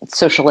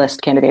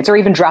socialist candidates or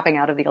even dropping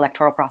out of the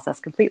electoral process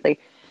completely.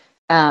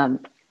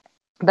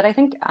 But I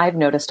think I've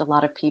noticed a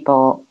lot of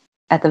people,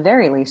 at the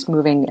very least,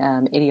 moving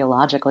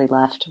ideologically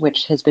left,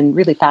 which has been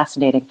really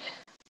fascinating.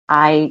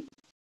 I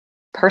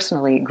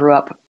personally grew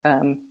up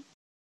in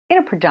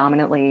a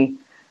predominantly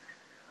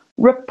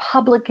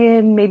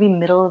Republican, maybe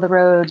middle of the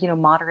road,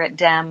 moderate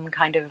Dem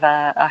kind of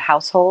a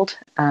household,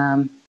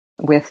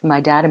 with my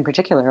dad in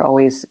particular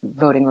always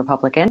voting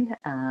Republican.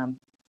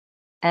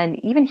 And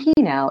even he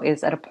now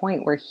is at a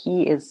point where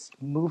he is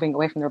moving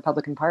away from the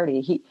Republican Party.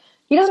 He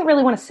doesn't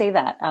really want to say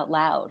that out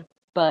loud,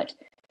 but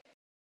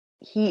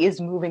he is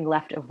moving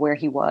left of where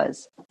he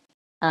was.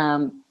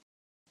 And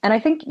I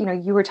think,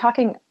 you were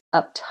talking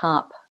up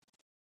top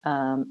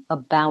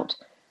about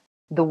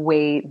the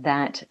way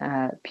that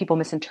people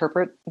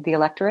misinterpret the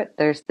electorate.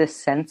 There's this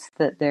sense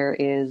that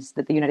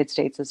that the United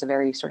States is a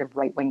very sort of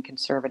right-wing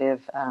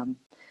conservative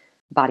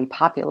body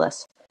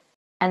populace.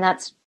 And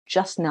that's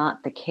just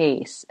not the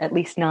case, at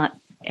least not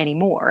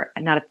anymore,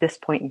 and not at this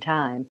point in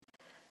time.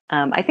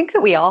 I think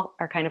that we all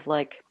are kind of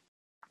like,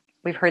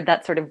 we've heard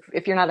that sort of,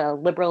 if you're not a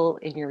liberal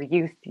in your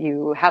youth,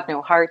 you have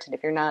no heart. And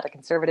if you're not a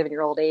conservative in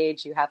your old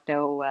age, you have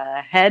no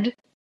head,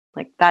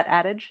 like that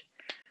adage.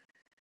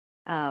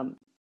 And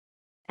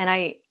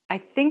I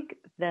think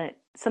that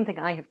something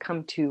I have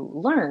come to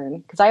learn,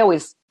 because I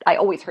always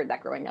heard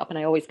that growing up, and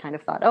I always kind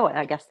of thought, oh,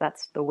 I guess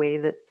that's the way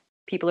that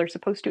people are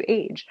supposed to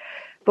age.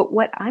 But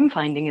what I'm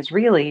finding is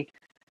really,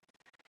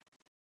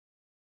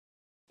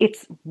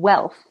 it's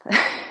wealth,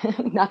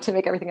 not to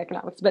make everything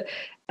economics, but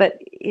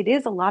it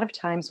is a lot of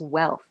times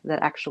wealth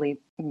that actually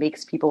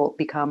makes people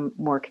become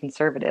more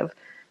conservative,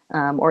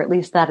 or at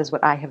least that is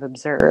what I have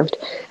observed.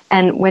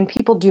 And when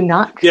people do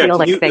not feel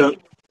like they...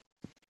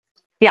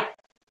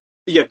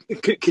 Yeah.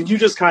 Can you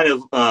just kind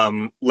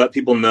of let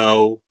people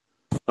know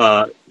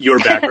your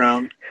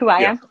background? Who I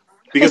am?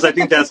 Because I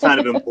think that's kind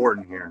of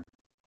important here.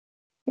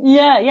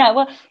 Yeah.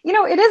 Well,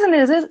 it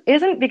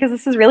isn't because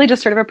this is really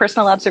just sort of a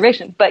personal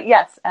observation. But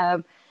yes,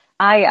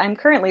 I'm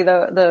currently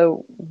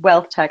the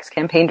Wealth Tax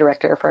Campaign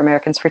Director for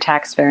Americans for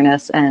Tax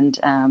Fairness, and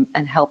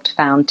helped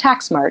found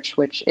Tax March,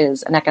 which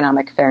is an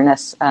economic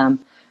fairness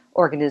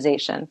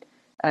organization,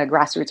 a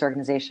grassroots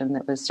organization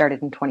that was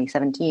started in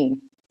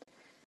 2017.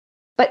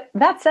 But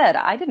that said,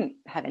 I didn't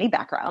have any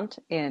background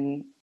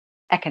in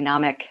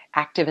economic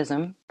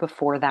activism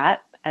before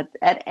that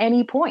at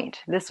any point.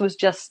 This was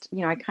just,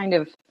 I kind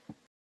of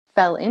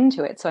fell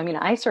into it. So,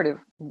 I sort of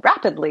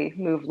rapidly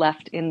moved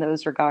left in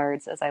those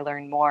regards as I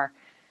learned more.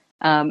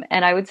 And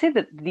I would say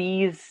that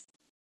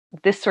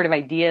this sort of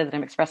idea that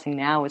I'm expressing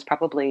now is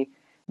probably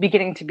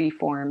beginning to be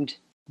formed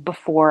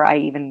before I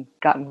even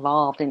got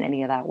involved in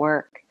any of that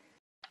work.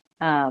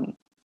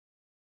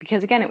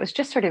 Because again, it was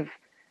just sort of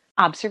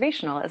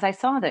observational as I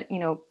saw that,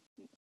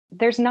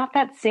 there's not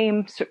that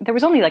same, there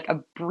was only like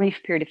a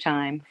brief period of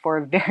time for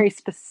a very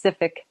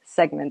specific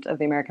segment of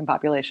the American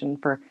population,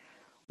 for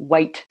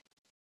white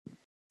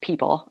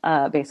people,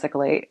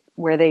 basically,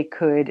 where they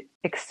could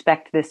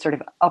expect this sort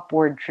of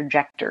upward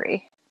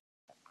trajectory.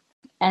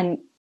 And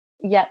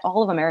yet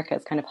all of America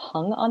is kind of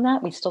hung on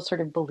that. We still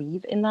sort of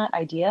believe in that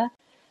idea.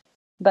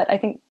 But I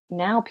think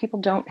now people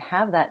don't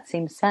have that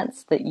same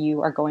sense that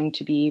you are going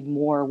to be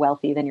more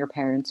wealthy than your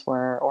parents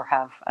were, or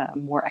have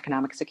more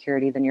economic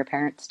security than your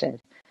parents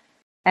did.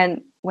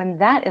 And when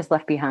that is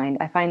left behind,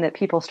 I find that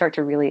people start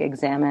to really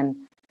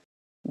examine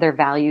their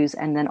values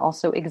and then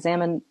also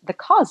examine the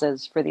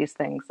causes for these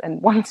things.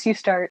 And once you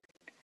start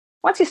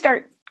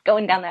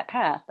going down that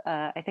path,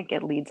 I think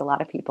it leads a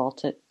lot of people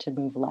to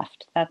move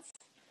left.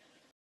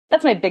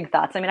 That's my big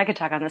thoughts. I could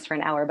talk on this for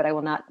an hour, but I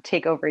will not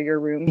take over your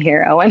room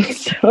here, Owen.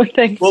 So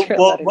thanks for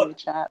letting me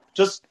chat.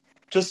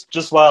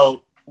 Just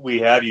while we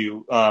have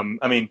you,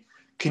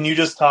 can you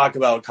just talk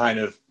about kind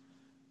of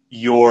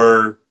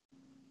your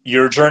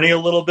journey a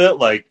little bit?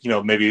 Like,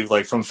 maybe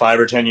like from 5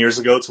 or 10 years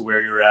ago to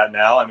where you're at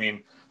now.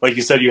 Like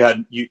you said, you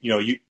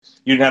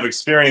didn't have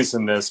experience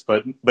in this,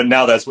 but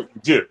now that's what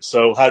you do.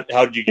 So how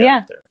did you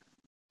get there?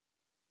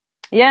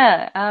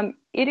 Yeah,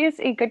 it is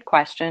a good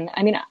question.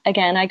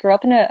 Again, I grew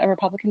up in a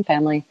Republican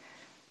family.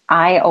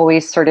 I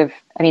always sort of,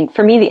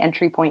 for me, the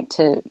entry point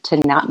to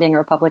not being a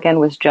Republican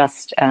was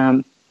just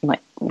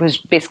was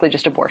basically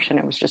just abortion.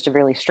 It was just a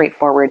really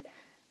straightforward,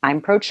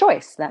 I'm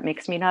pro-choice. That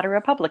makes me not a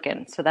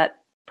Republican. So that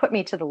put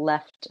me to the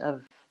left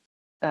of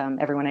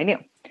everyone I knew.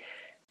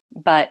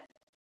 But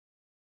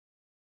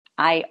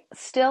I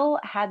still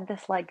had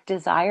this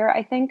desire,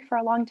 I think, for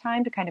a long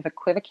time to kind of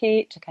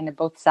equivocate to kind of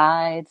both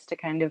sides, to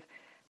kind of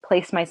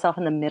place myself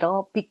in the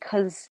middle,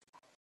 because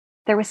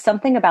there was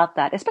something about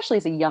that, especially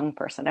as a young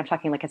person. I'm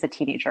talking as a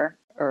teenager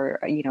or,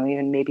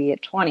 even maybe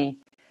at 20,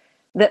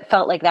 that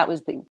felt like that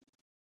was the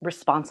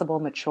responsible,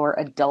 mature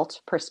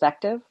adult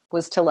perspective,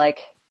 was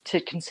to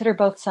consider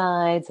both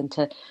sides and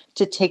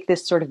to take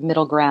this sort of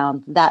middle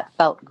ground. That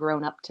felt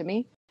grown up to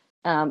me.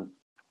 And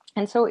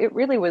so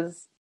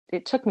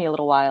it took me a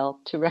little while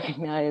to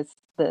recognize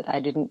that I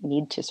didn't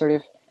need to sort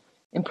of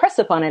impress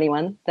upon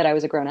anyone that I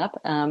was a grown up.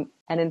 And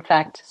in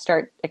fact,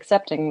 start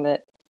accepting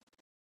that,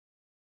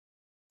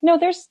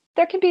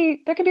 there can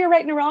be a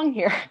right and a wrong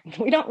here.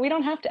 We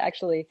don't have to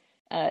actually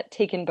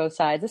take in both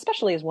sides,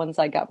 especially as one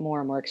side got more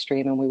and more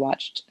extreme and we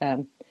watched,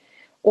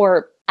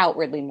 or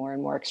outwardly more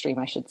and more extreme,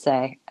 I should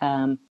say.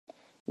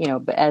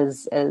 But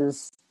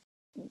as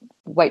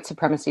white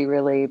supremacy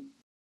really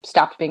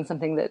stopped being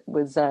something that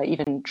was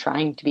even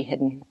trying to be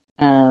hidden,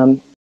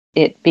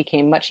 it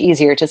became much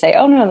easier to say,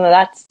 oh, no,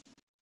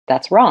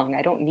 that's wrong.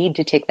 I don't need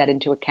to take that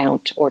into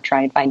account or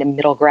try and find a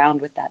middle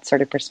ground with that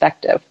sort of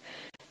perspective.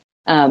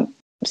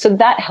 So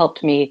that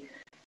helped me,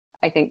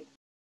 I think,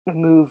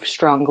 move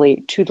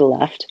strongly to the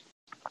left.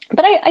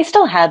 But I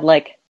still had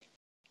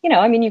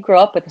you grow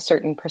up with a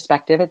certain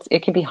perspective.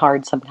 It can be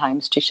hard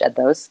sometimes to shed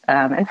those.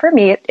 And for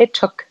me, it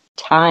took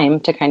time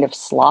to kind of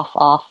slough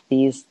off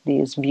these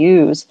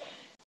views.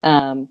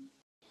 And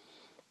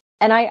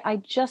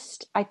I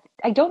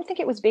don't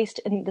think it was based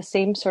in the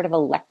same sort of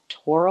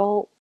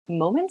electoral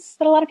moments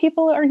that a lot of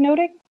people are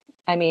noting.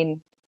 I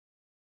mean,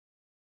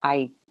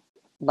 I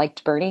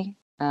liked Bernie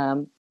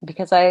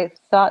because I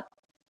thought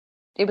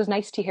it was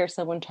nice to hear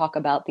someone talk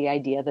about the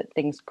idea that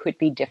things could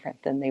be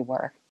different than they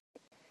were.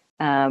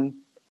 And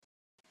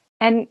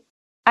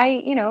I,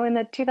 in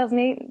the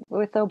 2008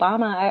 with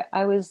Obama,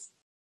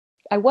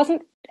 I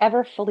wasn't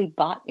ever fully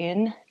bought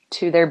in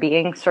to there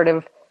being sort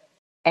of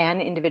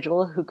an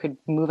individual who could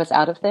move us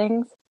out of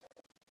things.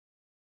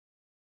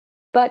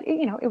 But,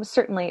 it was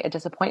certainly a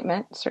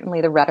disappointment. Certainly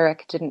the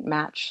rhetoric didn't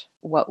match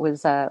what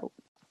was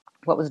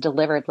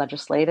delivered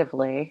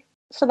legislatively.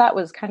 So that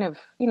was kind of,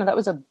 that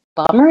was a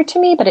bummer to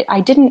me, but the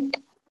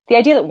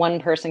idea that one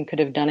person could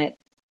have done it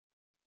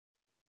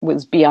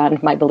was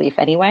beyond my belief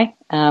anyway.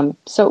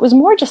 So it was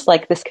more just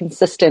this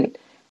consistent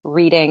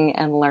reading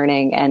and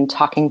learning and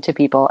talking to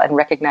people and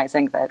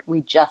recognizing that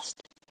we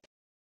just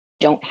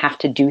don't have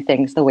to do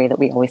things the way that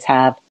we always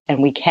have.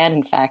 And we can,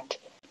 in fact,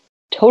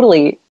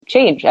 totally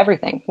change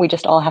everything. We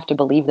just all have to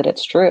believe that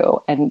it's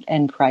true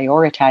and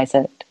prioritize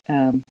it.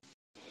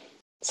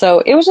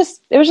 So it was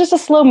just a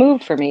slow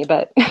move for me,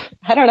 but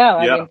I don't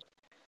know.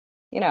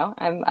 Yeah.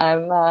 I mean,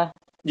 I'm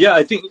yeah,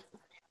 I think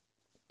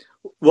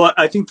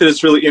that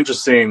it's really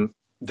interesting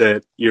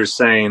that you're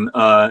saying,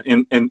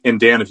 and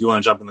Dan, if you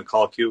want to jump in the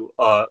call queue,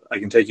 I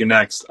can take you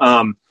next.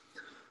 But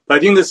I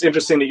think that's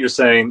interesting that you're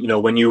saying,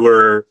 when you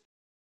were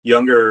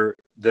younger,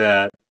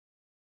 that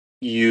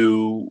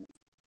you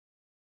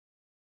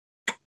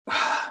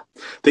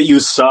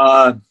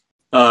saw,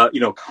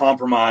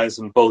 compromise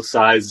on both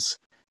sides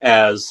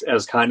as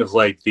kind of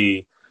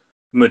the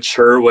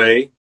mature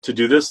way to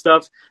do this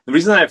stuff. The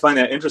reason that I find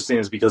that interesting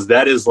is because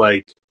that is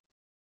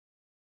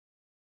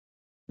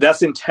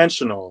that's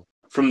intentional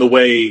from the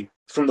way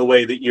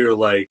that you're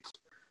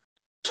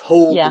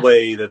told the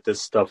way that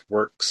this stuff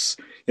works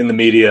in the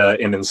media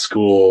and in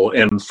school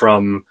and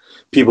from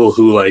people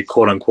who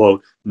quote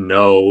unquote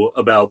know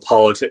about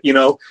politics.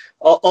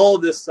 All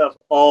of this stuff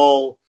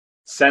all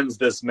sends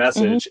this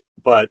message,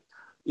 but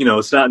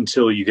it's not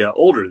until you get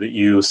older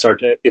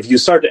that if you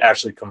start to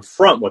actually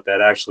confront what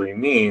that actually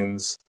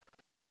means,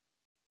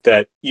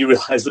 that you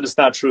realize that it's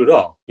not true at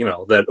all,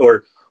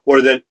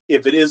 or that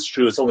if it is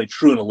true, it's only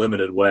true in a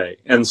limited way.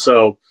 And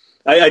so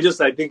I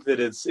think that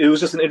it was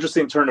just an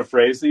interesting turn of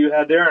phrase that you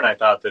had there. And I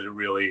thought that it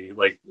really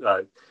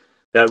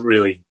that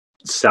really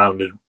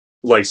sounded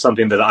like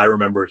something that I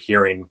remember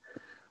hearing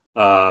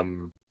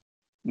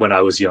when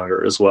I was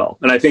younger as well.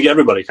 And I think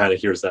everybody kind of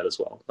hears that as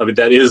well. I mean,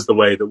 that is the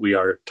way that we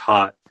are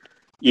taught,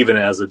 even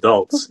as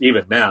adults,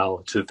 even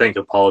now, to think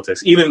of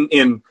politics, even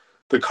in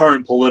the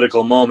current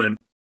political moment,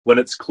 when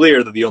it's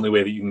clear that the only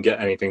way that you can get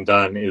anything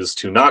done is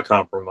to not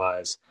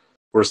compromise.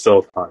 We're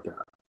still taught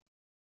that.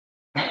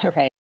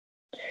 Right.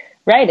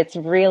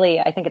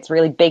 I think it's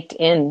really baked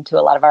into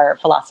a lot of our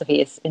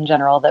philosophies in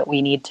general that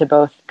we need to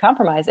both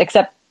compromise,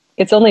 except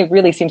it's only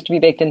really seems to be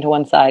baked into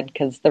one side,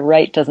 because the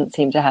right doesn't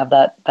seem to have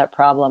that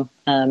problem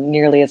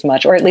nearly as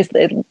much, or at least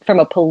from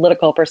a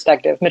political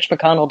perspective. Mitch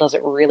McConnell does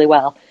it really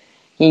well.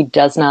 He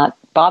does not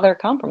bother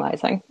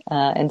compromising.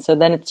 And so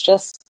then it's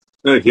just...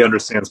 He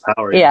understands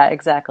power. Yeah,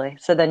 exactly.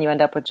 So then you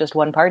end up with just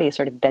one party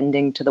sort of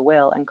bending to the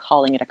will and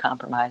calling it a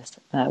compromise,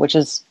 which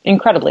is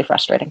incredibly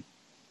frustrating.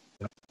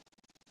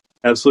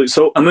 Absolutely.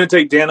 So I'm going to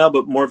take Dan up,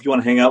 but more if you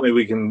want to hang out, maybe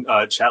we can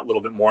chat a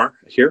little bit more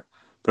here.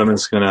 But I'm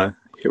just going to,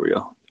 here we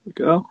go. Here we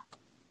go.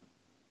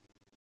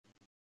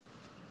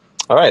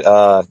 All right.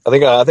 I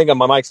think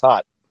my mic's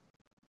hot.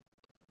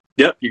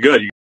 Yep, you're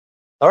good.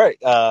 All right.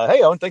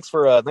 Hey, Owen, thanks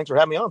for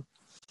having me on.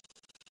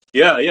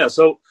 Yeah.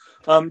 So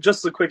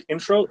just a quick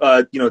intro.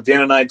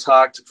 Dan and I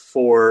talked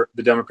for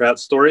the Democrat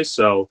story.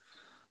 So,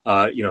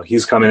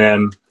 he's coming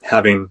in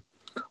having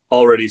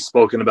already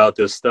spoken about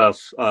this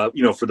stuff,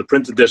 for the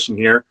print edition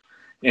here.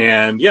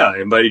 And yeah, I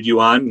invited you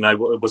on, and I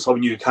was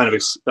hoping you could kind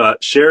of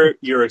share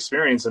your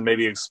experience and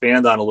maybe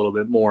expand on a little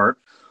bit more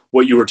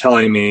what you were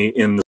telling me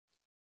in the.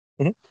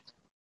 Mm-hmm.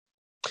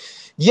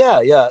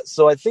 Yeah.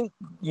 So I think,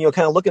 kind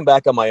of looking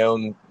back on my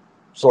own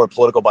sort of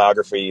political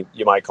biography,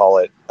 you might call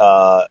it,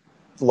 I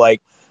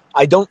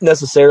don't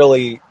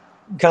necessarily,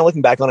 kind of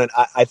looking back on it,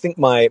 I think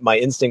my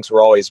instincts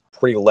were always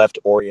pretty left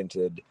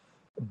oriented,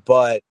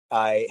 but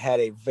I had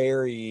a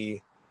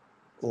very,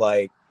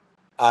 I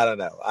don't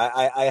know.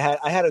 I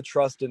had a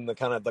trust in the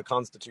kind of the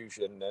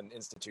Constitution and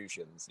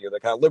institutions, the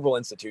kind of liberal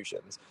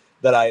institutions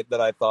that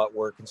I thought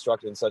were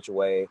constructed in such a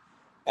way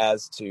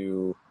as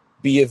to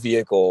be a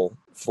vehicle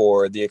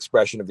for the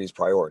expression of these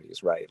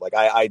priorities, right? Like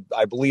I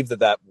believe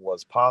that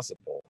was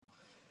possible,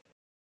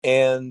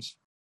 and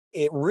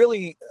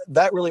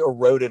that really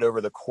eroded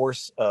over the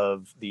course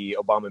of the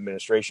Obama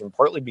administration,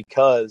 partly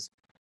because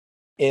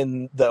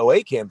in the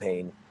 '08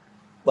 campaign,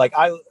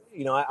 I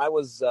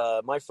was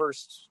my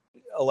first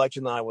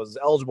election that I was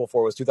eligible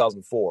for was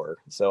 2004.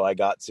 So I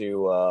got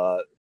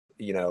to,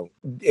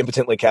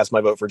 impotently cast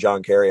my vote for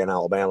John Kerry in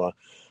Alabama.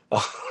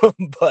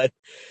 but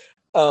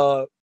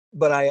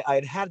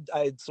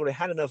I sort of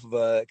had enough of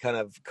a kind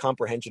of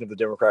comprehension of the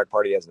Democratic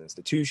Party as an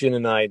institution,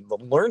 and I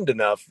learned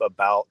enough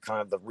about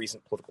kind of the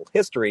recent political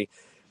history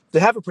to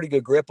have a pretty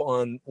good grip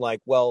on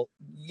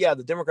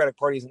the Democratic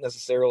Party isn't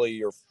necessarily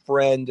your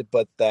friend,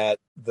 but that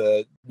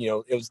it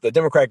was the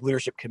Democratic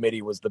Leadership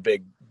Committee was the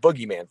big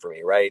boogeyman for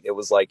me, right? It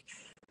was like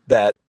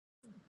that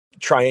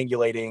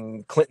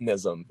triangulating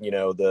Clintonism,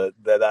 even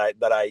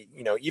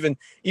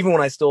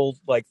when I still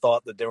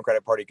thought the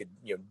Democratic Party could,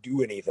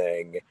 do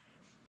anything,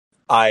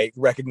 I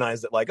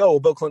recognized that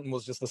Bill Clinton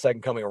was just the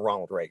second coming of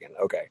Ronald Reagan.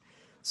 Okay.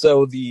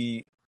 So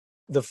the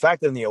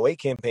fact that in the '08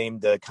 campaign,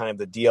 the kind of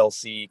the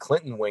DLC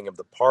Clinton wing of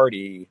the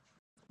party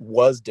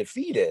was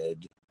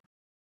defeated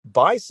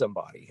by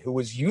somebody who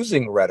was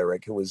using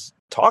rhetoric, who was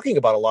talking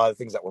about a lot of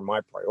things that were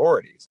my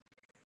priorities.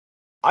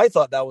 I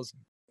thought that was,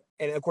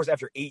 and of course,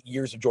 after 8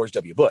 years of George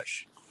W.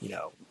 Bush,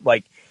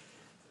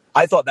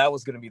 I thought that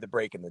was going to be the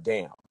break in the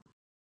dam.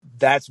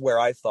 That's where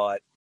I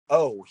thought,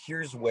 oh,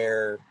 here's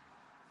where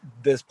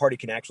this party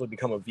can actually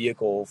become a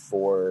vehicle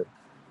for,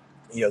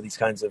 these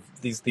kinds of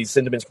these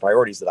sentiments and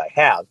priorities that I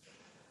have.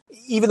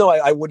 Even though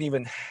I wouldn't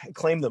even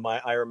claim them,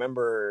 I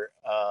remember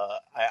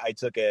I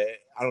took I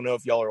don't know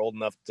if y'all are old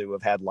enough to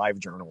have had live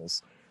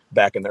journals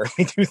back in the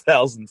early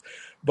 2000s,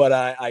 but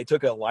I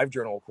took a live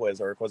journal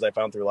quiz, or a quiz I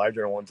found through live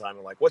journal one time,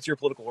 and what's your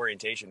political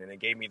orientation? And it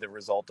gave me the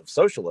result of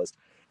socialist.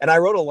 And I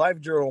wrote a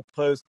live journal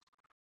post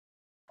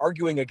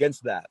arguing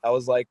against that. I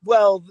was like,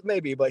 well,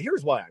 maybe, but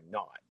here's why I'm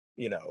not,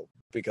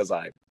 because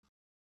I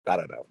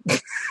don't know.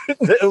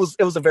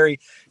 it was a very,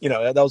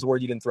 that was a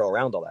word you didn't throw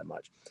around all that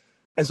much.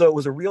 And so it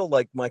was a real,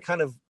 my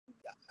kind of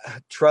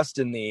trust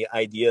in the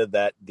idea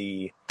that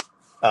the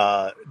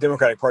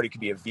Democratic Party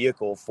could be a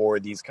vehicle for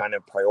these kind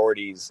of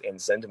priorities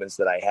and sentiments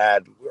that I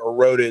had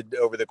eroded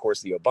over the course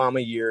of the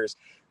Obama years.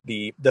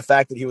 The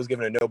fact that he was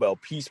given a Nobel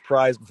Peace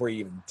Prize before he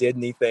even did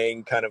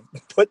anything kind of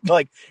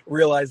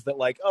realized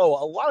that a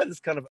lot of this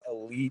kind of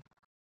elite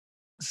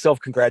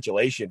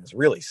self-congratulation is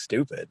really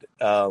stupid.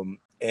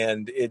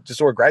 And it just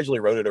sort of gradually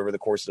eroded over the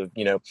course of,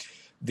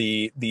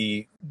 the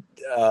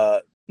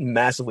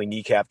massively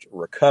kneecapped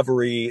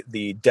recovery,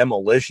 the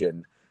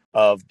demolition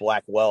of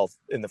black wealth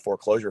in the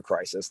foreclosure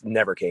crisis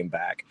never came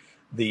back.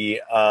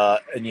 The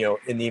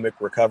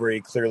anemic recovery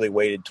clearly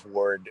weighted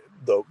toward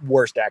the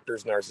worst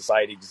actors in our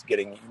society just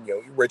getting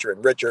richer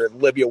and richer,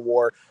 Libya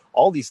war,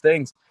 all these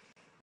things.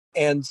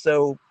 And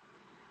so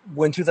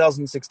when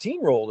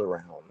 2016 rolled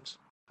around,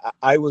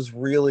 I was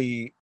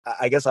really,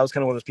 I guess I was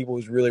kind of one of those people who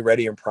was really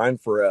ready and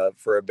primed for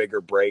a bigger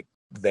break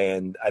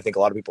than I think a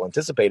lot of people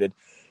anticipated.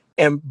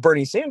 And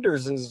Bernie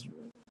Sanders'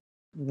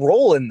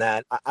 role in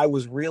that, I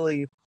was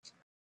really,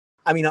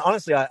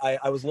 honestly,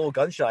 I was a little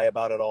gun shy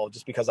about it all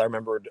just because I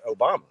remembered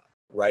Obama,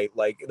 right?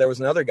 There was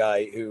another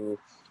guy who,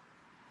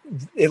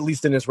 at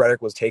least in his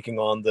rhetoric, was taking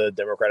on the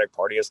Democratic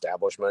Party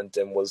establishment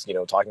and was,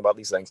 talking about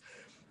these things.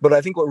 But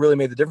I think what really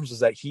made the difference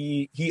is that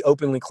he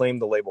openly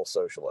claimed the label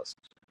socialist.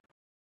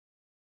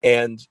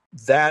 And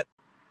that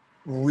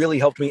really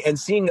helped me. And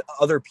seeing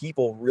other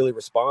people really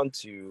respond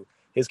to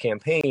his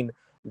campaign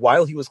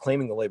while he was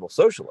claiming the label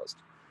socialist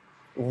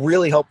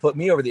really helped put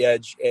me over the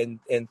edge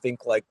and think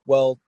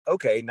well,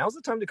 okay, now's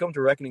the time to come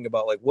to reckoning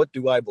about what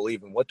do I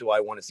believe and what do I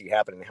want to see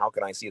happen and how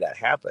can I see that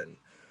happen?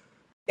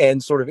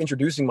 And sort of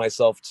introducing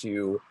myself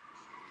to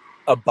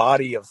a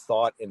body of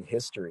thought in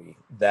history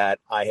that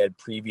I had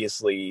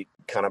previously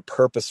kind of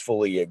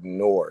purposefully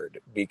ignored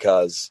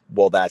because,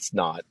 well, that's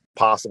not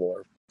possible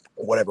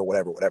or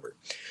whatever.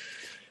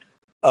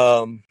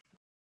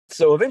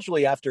 So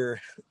eventually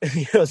after,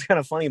 it was kind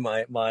of funny,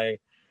 my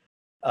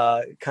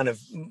kind of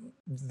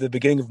the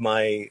beginning of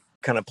my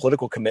kind of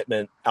political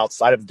commitment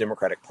outside of the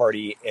Democratic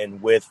Party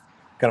and with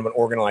kind of an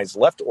organized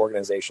left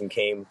organization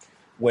came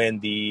when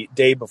the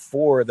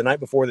night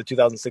before the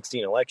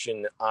 2016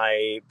 election,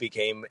 I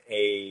became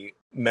a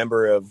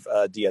member of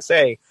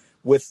DSA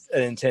with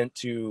an intent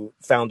to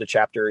found a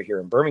chapter here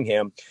in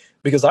Birmingham,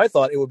 because I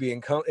thought it would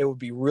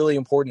be really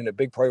important and a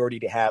big priority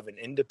to have an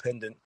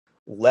independent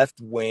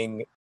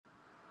left-wing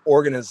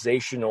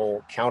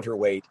organizational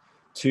counterweight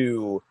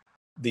to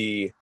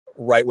the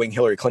right-wing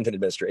Hillary Clinton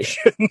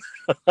administration,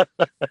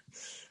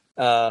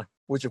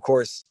 which of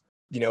course,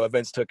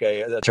 events took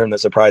a turn that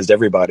surprised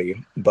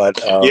everybody.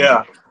 But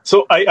yeah.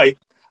 So I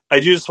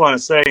do just want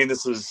to say, and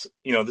this is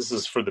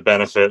for the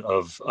benefit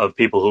of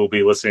people who will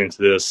be listening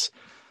to this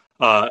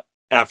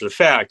after the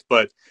fact,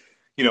 but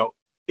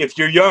if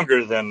you're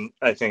younger than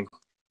I think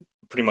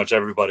pretty much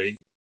everybody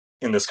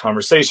in this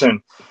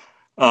conversation,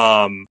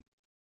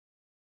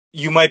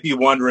 you might be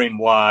wondering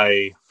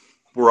why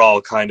we're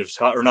all kind of,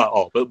 or not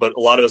all, but a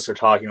lot of us are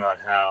talking about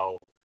how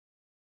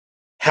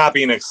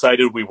happy and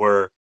excited we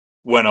were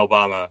when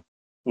Obama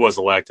was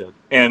elected.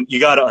 And you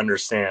got to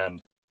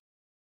understand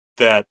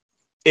that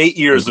 8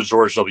 years of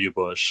George W.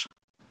 Bush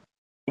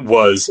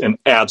was an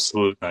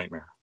absolute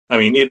nightmare. I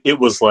mean, it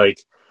was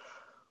like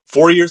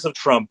 4 years of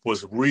Trump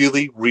was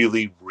really,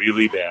 really,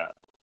 really bad.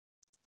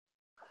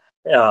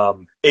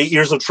 8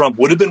 years of Trump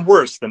would have been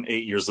worse than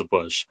 8 years of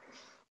Bush.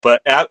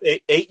 But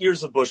 8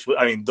 years of Bush,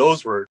 I mean,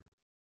 those were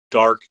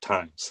dark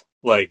times.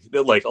 Like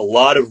a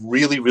lot of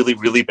really, really,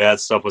 really bad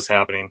stuff was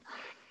happening.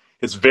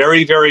 It's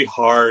very, very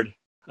hard.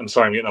 I'm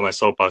sorry, I'm getting on my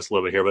soapbox a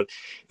little bit here, but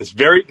it's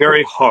very,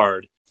 very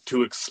hard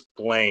to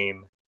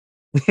explain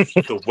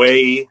the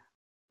way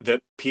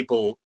that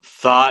people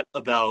thought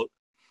about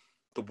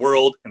the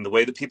world and the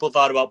way that people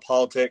thought about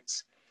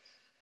politics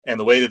and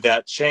the way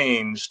that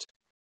changed,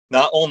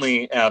 not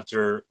only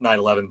after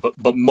 9/11,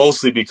 but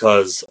mostly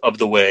because of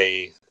the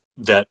way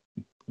that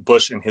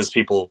Bush and his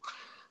people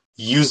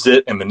used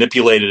it and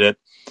manipulated it,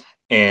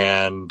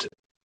 and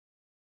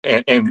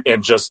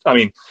just, I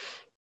mean,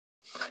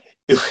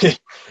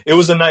 it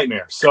was a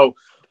nightmare. So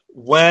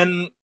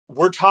when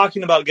we're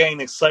talking about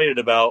getting excited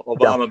about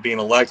Obama being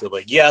elected,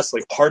 like, yes,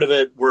 like part of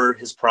it were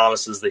his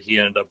promises that he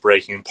ended up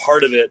breaking.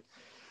 Part of it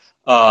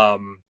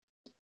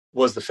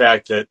was the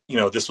fact that,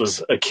 this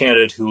was a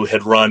candidate who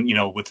had run,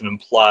 with an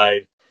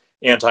implied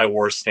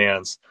anti-war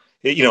stance,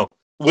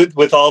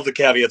 with all the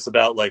caveats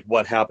about like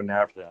what happened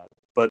after that.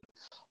 But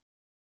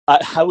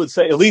I would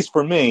say, at least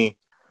for me,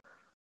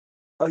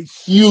 a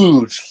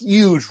huge,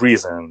 huge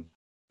reason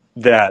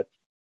that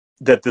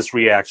this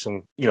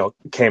reaction,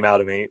 came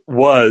out of me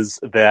was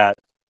that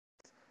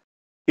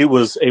it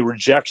was a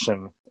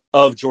rejection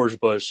of George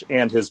Bush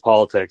and his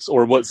politics,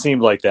 or what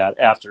seemed like that,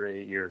 after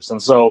 8 years.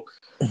 And so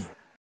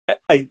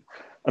I'm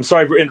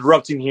sorry for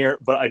interrupting here,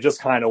 but I just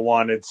kind of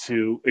wanted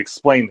to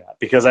explain that,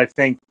 because I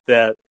think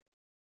that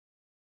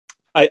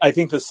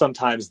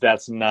sometimes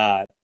that's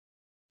not,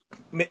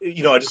 I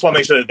just want to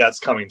make sure that that's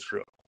coming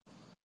through.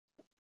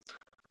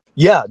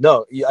 Yeah,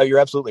 no, you're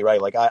absolutely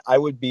right. Like I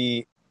would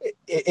be,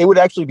 it would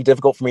actually be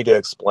difficult for me to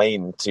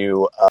explain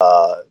to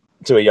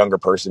a younger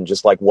person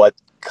just like what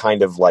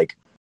kind of like,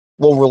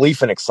 well,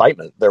 relief and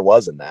excitement there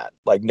was in that,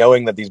 like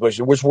knowing that these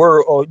Bushes, which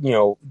were,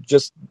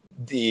 just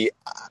the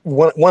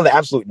one of the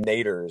absolute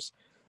naders.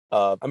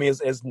 I mean,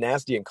 as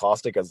nasty and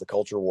caustic as the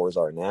culture wars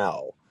are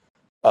now,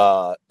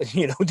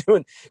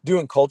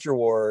 doing culture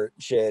war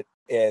shit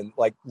and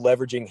like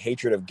leveraging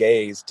hatred of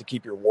gays to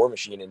keep your war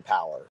machine in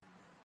power.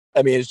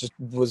 I mean,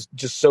 was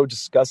just so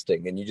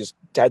disgusting, and you just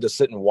had to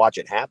sit and watch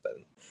it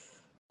happen.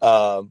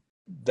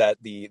 That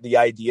the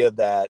idea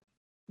that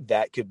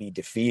could be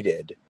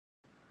defeated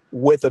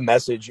with a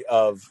message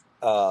of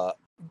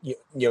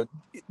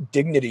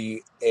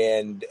dignity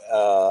and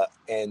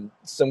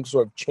some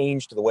sort of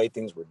change to the way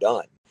things were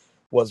done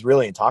was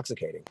really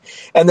intoxicating.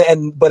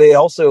 But it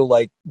also,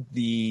 like,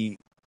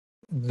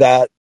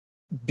 that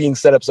being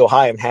set up so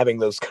high and having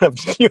those kind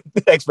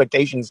of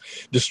expectations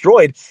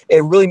destroyed,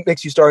 it really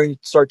makes you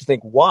start to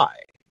think why.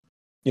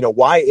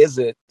 Why is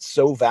it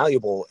so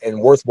valuable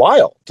and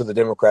worthwhile to the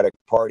Democratic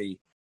Party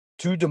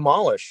to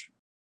demolish,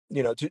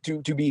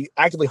 to be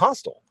actively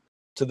hostile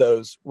to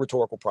those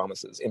rhetorical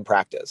promises in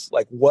practice?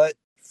 Like, what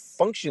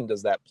function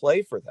does that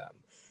play for them?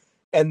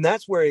 And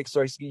that's where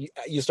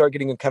you start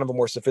getting a kind of a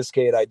more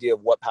sophisticated idea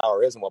of what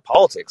power is and what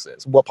politics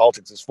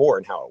is for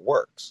and how it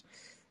works.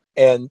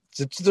 And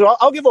so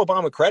I'll give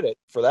Obama credit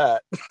for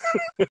that.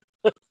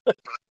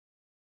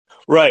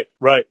 Right.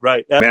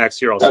 Max,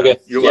 you're all okay.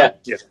 Yeah.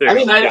 I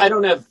mean, I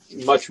don't have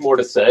much more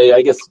to say.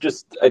 I guess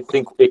I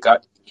think it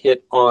got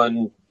hit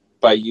on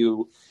by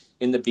you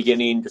in the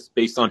beginning, just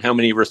based on how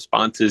many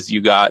responses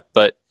you got.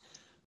 But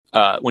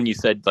when you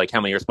said like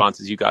how many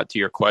responses you got to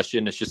your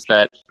question, it's just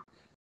that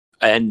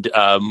And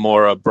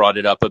Maura brought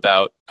it up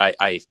about,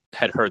 I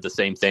had heard the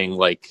same thing,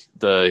 like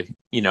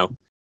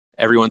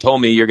everyone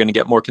told me you're going to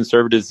get more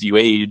conservative as you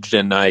aged,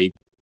 and I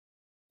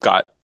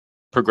got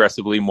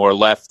progressively more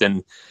left.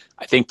 And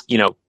I think,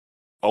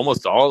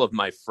 almost all of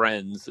my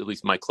friends, at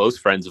least my close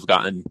friends, have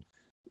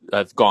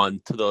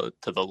gone to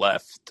the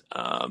left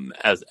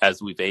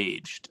as we've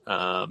aged,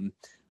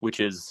 which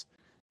is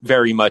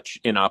very much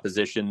in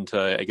opposition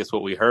to, I guess,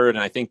 what we heard.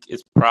 And I think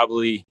it's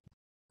probably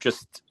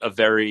just a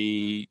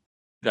very,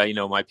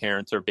 my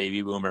parents are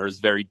baby boomers,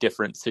 very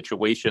different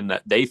situation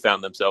that they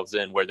found themselves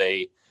in, where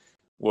they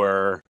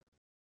were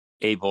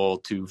able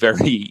to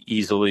very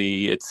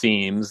easily, it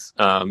seems,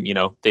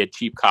 they had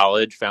cheap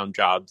college, found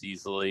jobs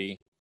easily,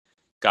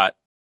 got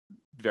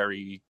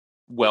very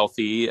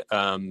wealthy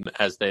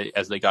as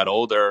they got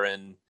older.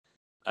 And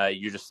I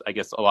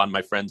guess a lot of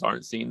my friends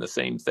aren't seeing the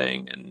same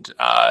thing. And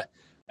I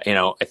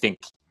think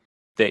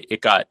that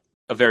it got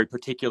a very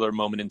particular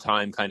moment in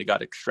time, kind of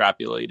got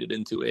extrapolated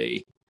into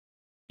a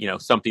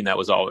something that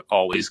was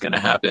always going to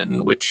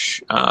happen,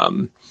 which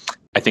I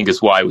think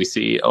is why we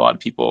see a lot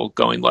of people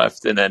going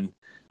left. And then,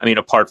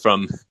 apart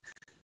from,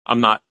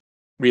 I'm not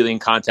really in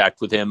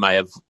contact with him. I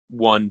have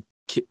one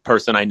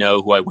person I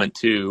know who I went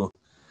to,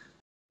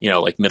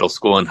 like middle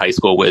school and high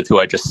school with, who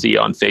I just see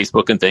on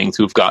Facebook and things,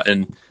 who've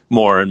gotten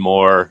more and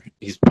more.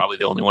 He's probably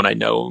the only one I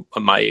know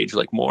of my age,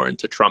 like more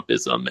into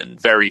Trumpism and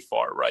very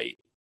far right,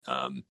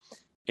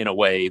 in a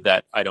way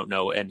that I don't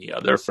know any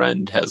other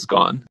friend has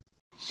gone.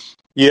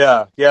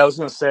 Yeah. I was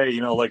going to say,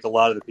 like a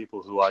lot of the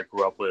people who I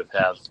grew up with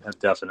have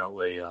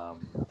definitely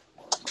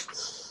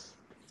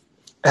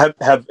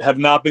have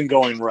not been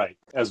going right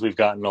as we've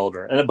gotten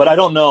older. But I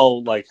don't know,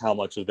 like, how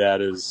much of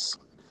that is,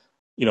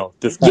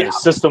 this kind of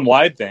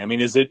system-wide thing.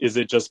 Is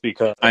it just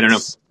because I don't know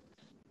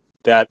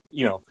that,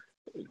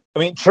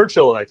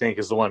 Churchill, I think,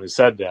 is the one who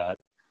said that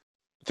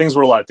things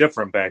were a lot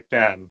different back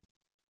then.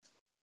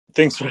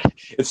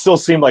 It still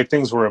seemed like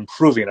things were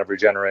improving every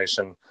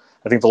generation.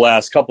 I think the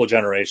last couple of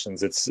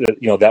generations, it's,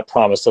 that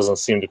promise doesn't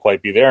seem to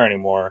quite be there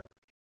anymore.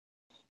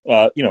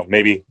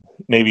 Maybe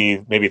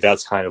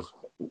that's kind of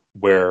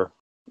where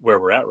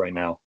we're at right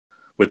now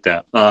with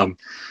that.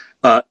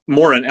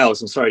 Maura and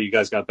Alex, I'm sorry you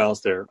guys got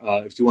bounced there.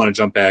 If you want to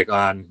jump back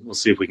on, we'll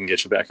see if we can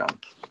get you back on.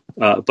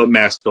 But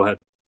Max, go ahead.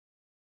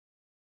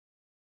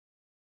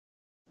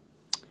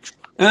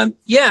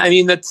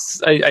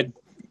 That's, I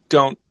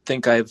don't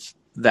think I have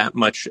that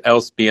much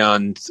else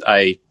beyond,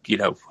 I,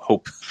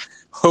 hope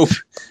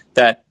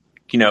that,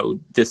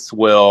 this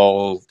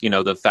will,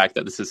 the fact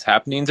that this is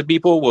happening to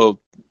people will,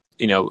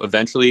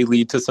 eventually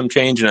lead to some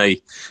change. And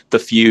the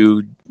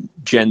few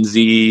Gen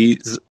Z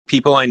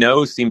people I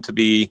know seem to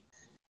be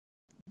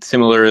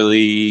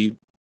similarly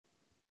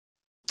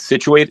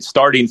situated,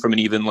 starting from an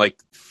even like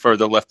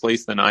further left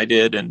place than I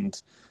did. And,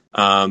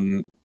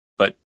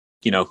 but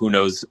who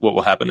knows what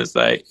will happen as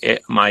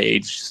at my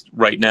age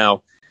right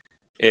now.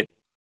 It,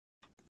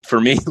 for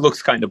me,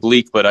 looks kind of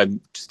bleak, but I'm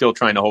still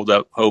trying to hold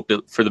up hope,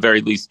 for the very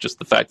least, just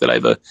the fact that I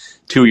have a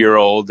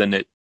 2-year-old, and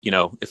it,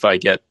 if I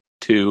get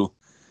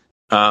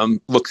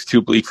looks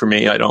too bleak for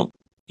me, I don't,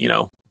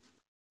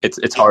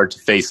 it's hard to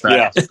face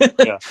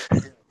that.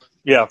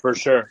 Yeah, for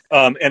sure.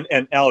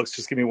 And Alex,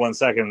 just give me 1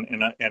 second,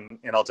 and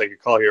I'll take a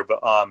call here.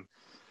 But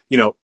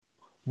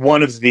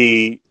one of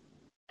the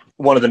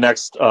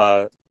next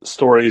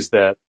stories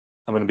that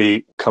I'm going to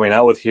be coming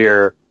out with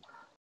here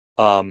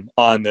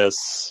on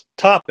this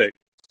topic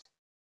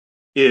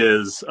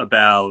is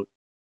about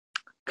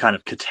kind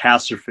of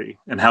catastrophe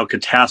and how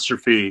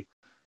catastrophe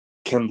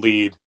can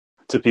lead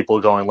to people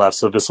going left.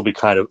 So this will be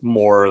kind of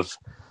more of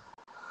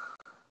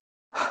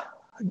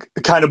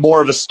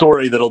a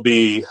story that'll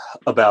be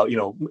about,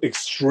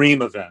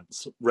 extreme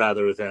events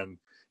rather than,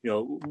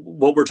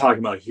 what we're talking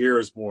about here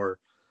is more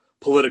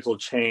political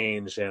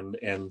change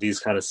and these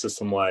kind of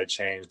system-wide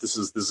change. This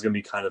is going to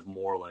be kind of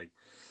more like,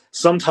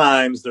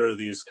 sometimes there are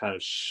these kind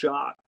of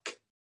shock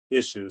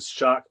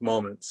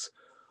moments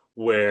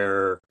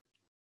where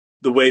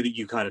the way that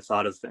you kind of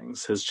thought of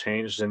things has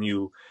changed, and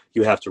you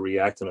have to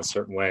react in a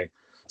certain way.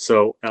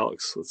 So,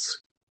 Alex,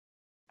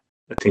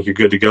 I think you're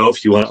good to go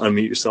if you want to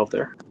unmute yourself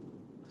there.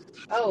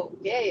 Oh,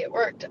 yay, it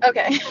worked.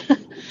 Okay.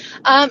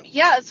 I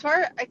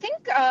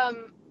think,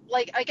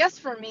 I guess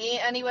for me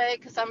anyway,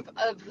 because I'm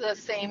of the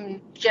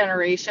same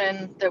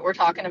generation that we're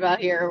talking about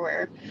here,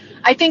 where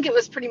I think it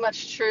was pretty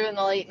much true in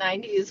the late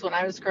 90s when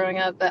I was growing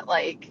up that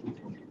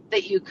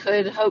that you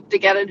could hope to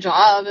get a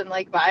job and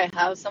buy a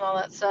house and all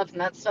that stuff,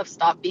 and that stuff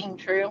stopped being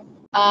true.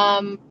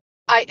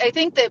 I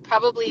think that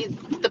probably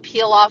the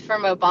peel off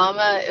from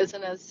Obama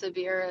isn't as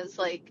severe as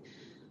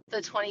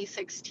the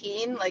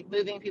 2016,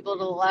 moving people to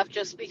the left,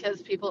 just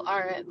because people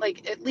aren't,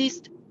 at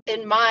least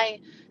in my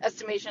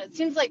estimation, it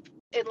seems like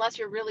unless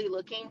you're really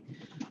looking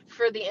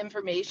for the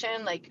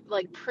information,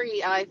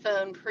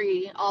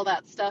 pre-iPhone, all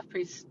that stuff,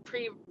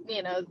 pre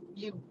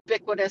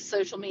ubiquitous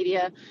social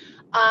media,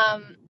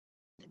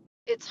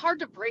 it's hard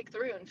to break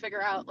through and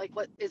figure out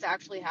what is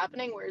actually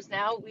happening. Whereas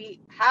now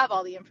we have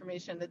all the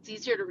information. That's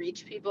easier to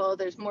reach people.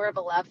 There's more of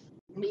a left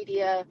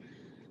media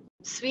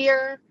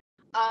sphere.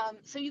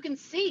 So you can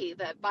see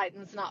that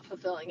Biden's not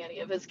fulfilling any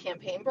of his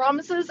campaign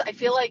promises. I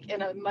feel like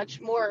in a much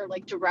more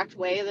like direct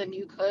way than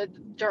you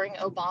could during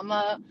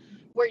Obama,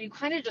 where you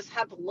kind of just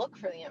had to look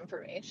for the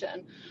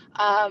information.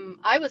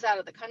 I was out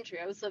of the country.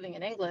 I was living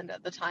in England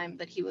at the time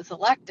that he was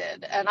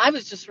elected, and I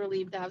was just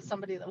relieved to have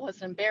somebody that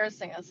wasn't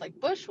embarrassing us like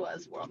Bush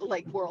was,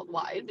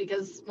 worldwide.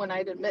 Because when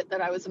I'd admit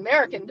that I was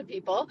American to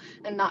people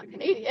and not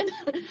Canadian,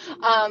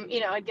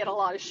 I'd get a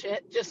lot of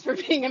shit just for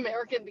being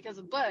American because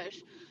of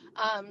Bush.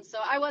 So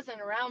I wasn't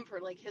around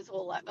for like his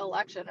whole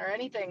election or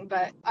anything,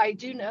 but I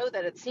do know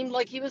that it seemed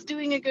like he was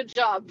doing a good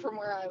job from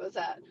where I was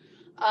at.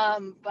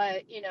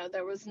 But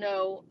there was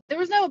no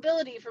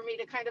ability for me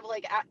to kind of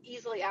like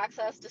easily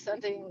access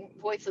dissenting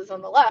voices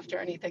on the left or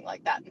anything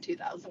like that in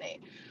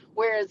 2008.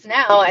 Whereas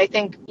now I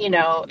think,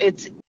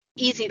 it's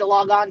easy to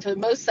log on to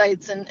most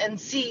sites and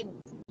see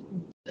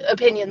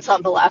opinions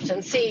on the left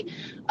and see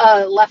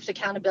left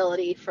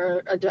accountability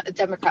for a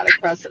Democratic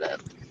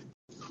president.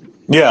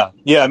 Yeah.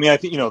 I mean, I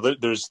think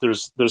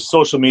there's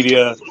social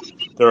media,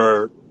 there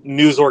are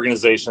news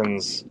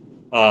organizations.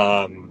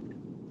 I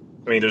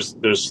mean,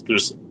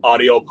 there's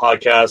audio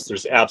podcasts,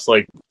 there's apps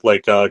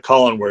like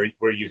Colin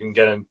where you can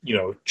get in,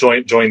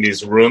 join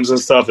these rooms and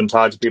stuff and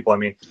talk to people. I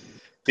mean,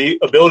 the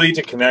ability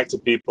to connect to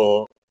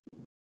people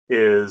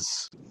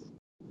has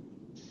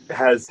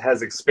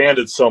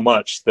expanded so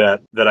much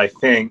that I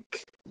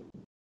think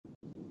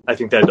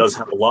that does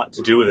have a lot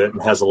to do with it,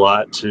 and has a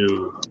lot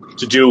to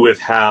do with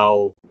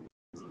how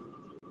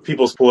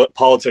people's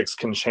politics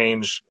can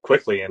change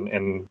quickly,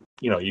 and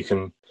you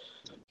can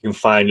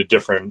find a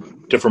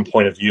different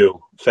point of view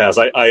fast.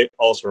 I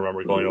also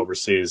remember going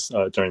overseas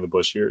during the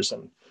Bush years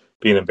and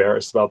being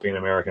embarrassed about being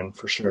American,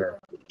 for sure.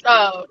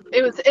 Oh,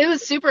 it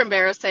was super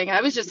embarrassing.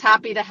 I was just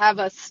happy to have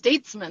a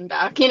statesman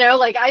back,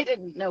 like I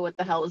didn't know what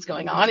the hell was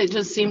going on. It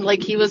just seemed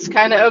like he was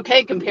kind of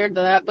okay compared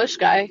to that Bush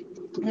guy,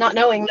 not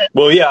knowing that.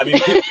 Well, yeah, I mean,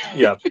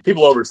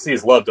 people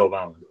overseas loved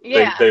Obama.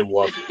 Yeah. They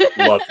loved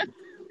him.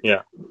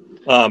 Yeah.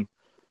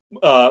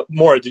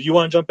 Maura, did you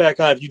want to jump back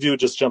on? If you do,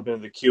 just jump into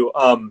the queue.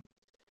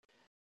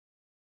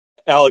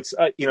 Alex,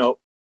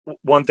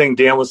 one thing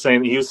Dan was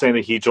saying, he was saying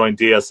that he joined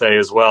DSA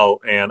as well,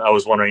 and I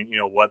was wondering,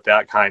 what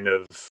that kind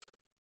of...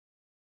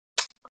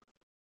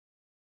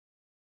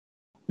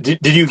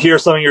 Did you hear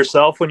something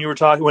yourself when you were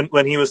talking,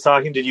 when he was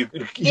talking? Did you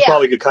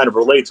probably could kind of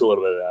relate to a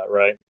little bit of that,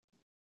 right?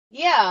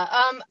 Yeah.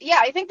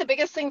 I think the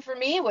biggest thing for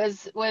me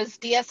was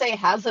DSA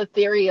has a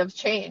theory of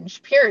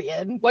change,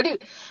 period.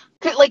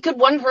 Could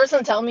one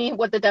person tell me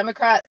what the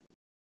Democrat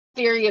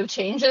theory of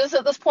change is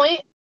at this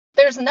point?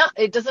 There's not.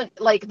 It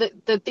doesn't, like,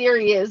 the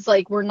theory is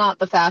like we're not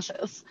the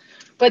fascists,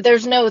 but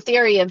there's no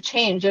theory of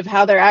change of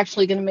how they're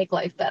actually going to make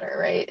life better,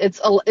 right? It's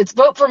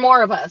vote for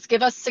more of us,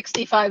 give us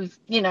 65,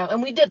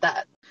 and we did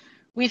that.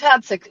 We've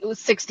had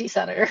 60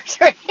 senators,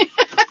 right?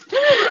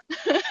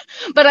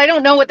 But I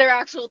don't know what their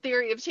actual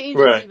theory of change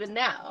is even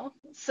now.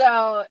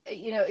 So,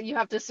 you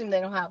have to assume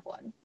they don't have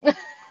one.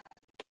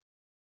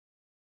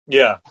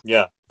 Yeah,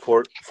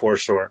 for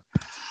sure.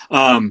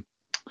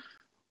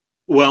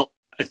 Well,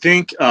 I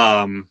think,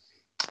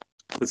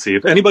 let's see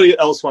if anybody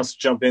else wants to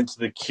jump into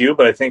the queue,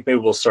 but I think maybe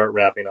we'll start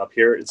wrapping up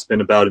here. It's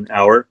been about an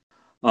hour.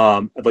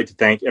 I'd like to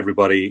thank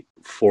everybody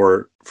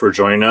for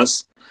joining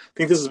us. I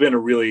think this has been a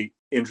really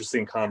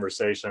interesting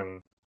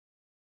conversation,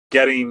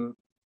 getting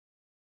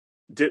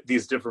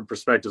these different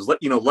perspectives.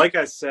 Like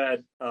I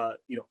said,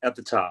 at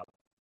the top,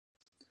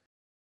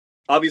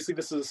 obviously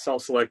this is a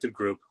self-selected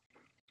group,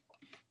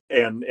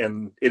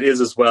 and it is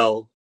as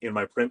well in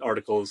my print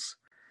articles.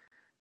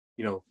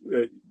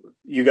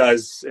 You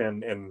guys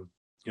and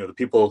the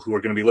people who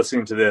are going to be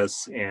listening to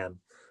this, and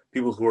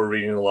people who are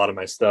reading a lot of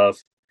my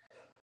stuff,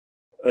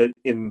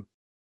 in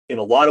a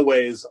lot of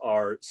ways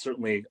are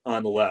certainly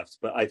on the left.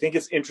 But I think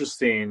it's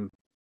interesting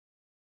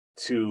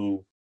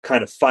to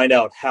kind of find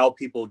out how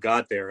people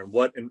got there, and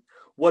what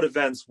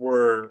events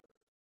were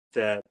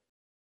that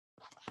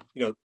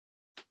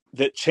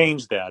that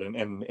changed that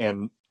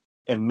and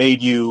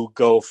made you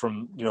go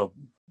from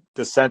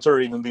the center,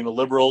 even being a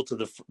liberal,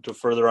 to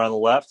further on the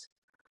left.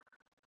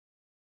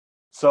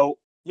 So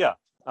yeah,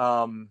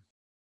 I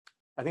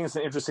think it's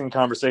an interesting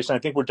conversation. I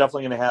think we're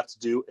definitely going to have to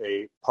do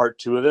a part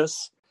 2 of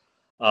this,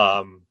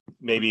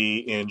 maybe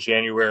in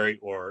January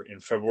or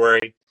in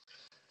February.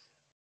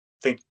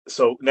 Think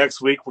so. Next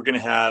week we're going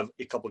to have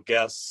a couple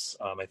guests.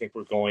 I think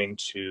we're going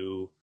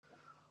to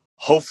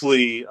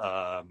hopefully.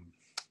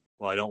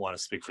 Well, I don't want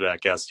to speak for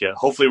that guest yet.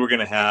 Hopefully, we're going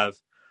to have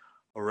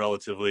a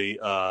relatively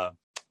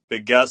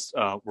big guest.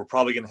 We're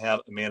probably going to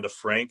have Amanda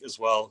Frank as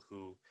well,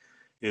 who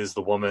is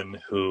the woman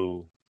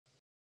who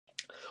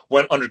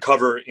went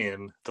undercover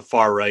in the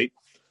far right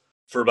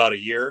for about a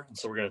year. And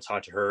so we're going to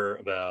talk to her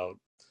about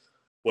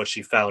what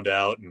she found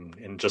out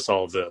and just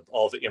all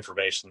the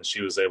information that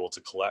she was able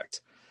to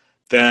collect.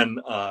 Then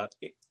the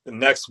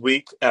next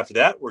week after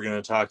that, we're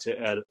going to talk to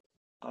Ed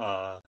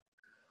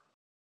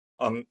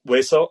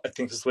Weso. I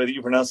think that's the way that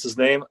you pronounce his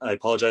name. I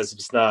apologize if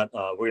it's not.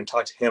 We're going to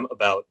talk to him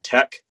about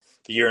tech,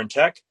 the year in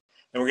tech.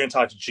 And we're going to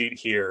talk to Jeet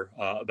here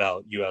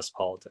about U.S.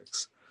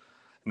 politics.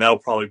 And that'll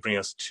probably bring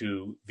us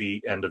to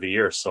the end of the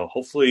year. So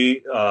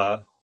hopefully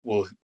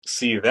we'll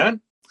see you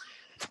then.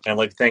 And I'd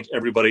like to thank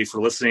everybody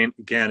for listening.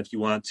 Again, if you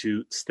want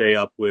to stay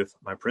up with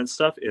my print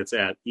stuff, it's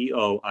at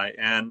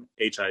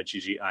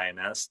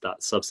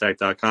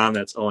EOINHIGGINS.substack.com.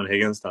 That's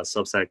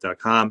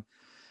owenhiggins.substack.com.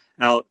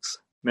 Alex,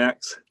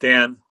 Max,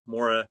 Dan,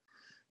 Maura,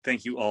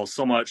 thank you all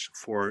so much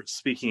for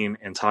speaking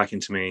and talking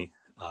to me.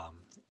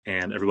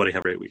 And everybody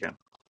have a great weekend.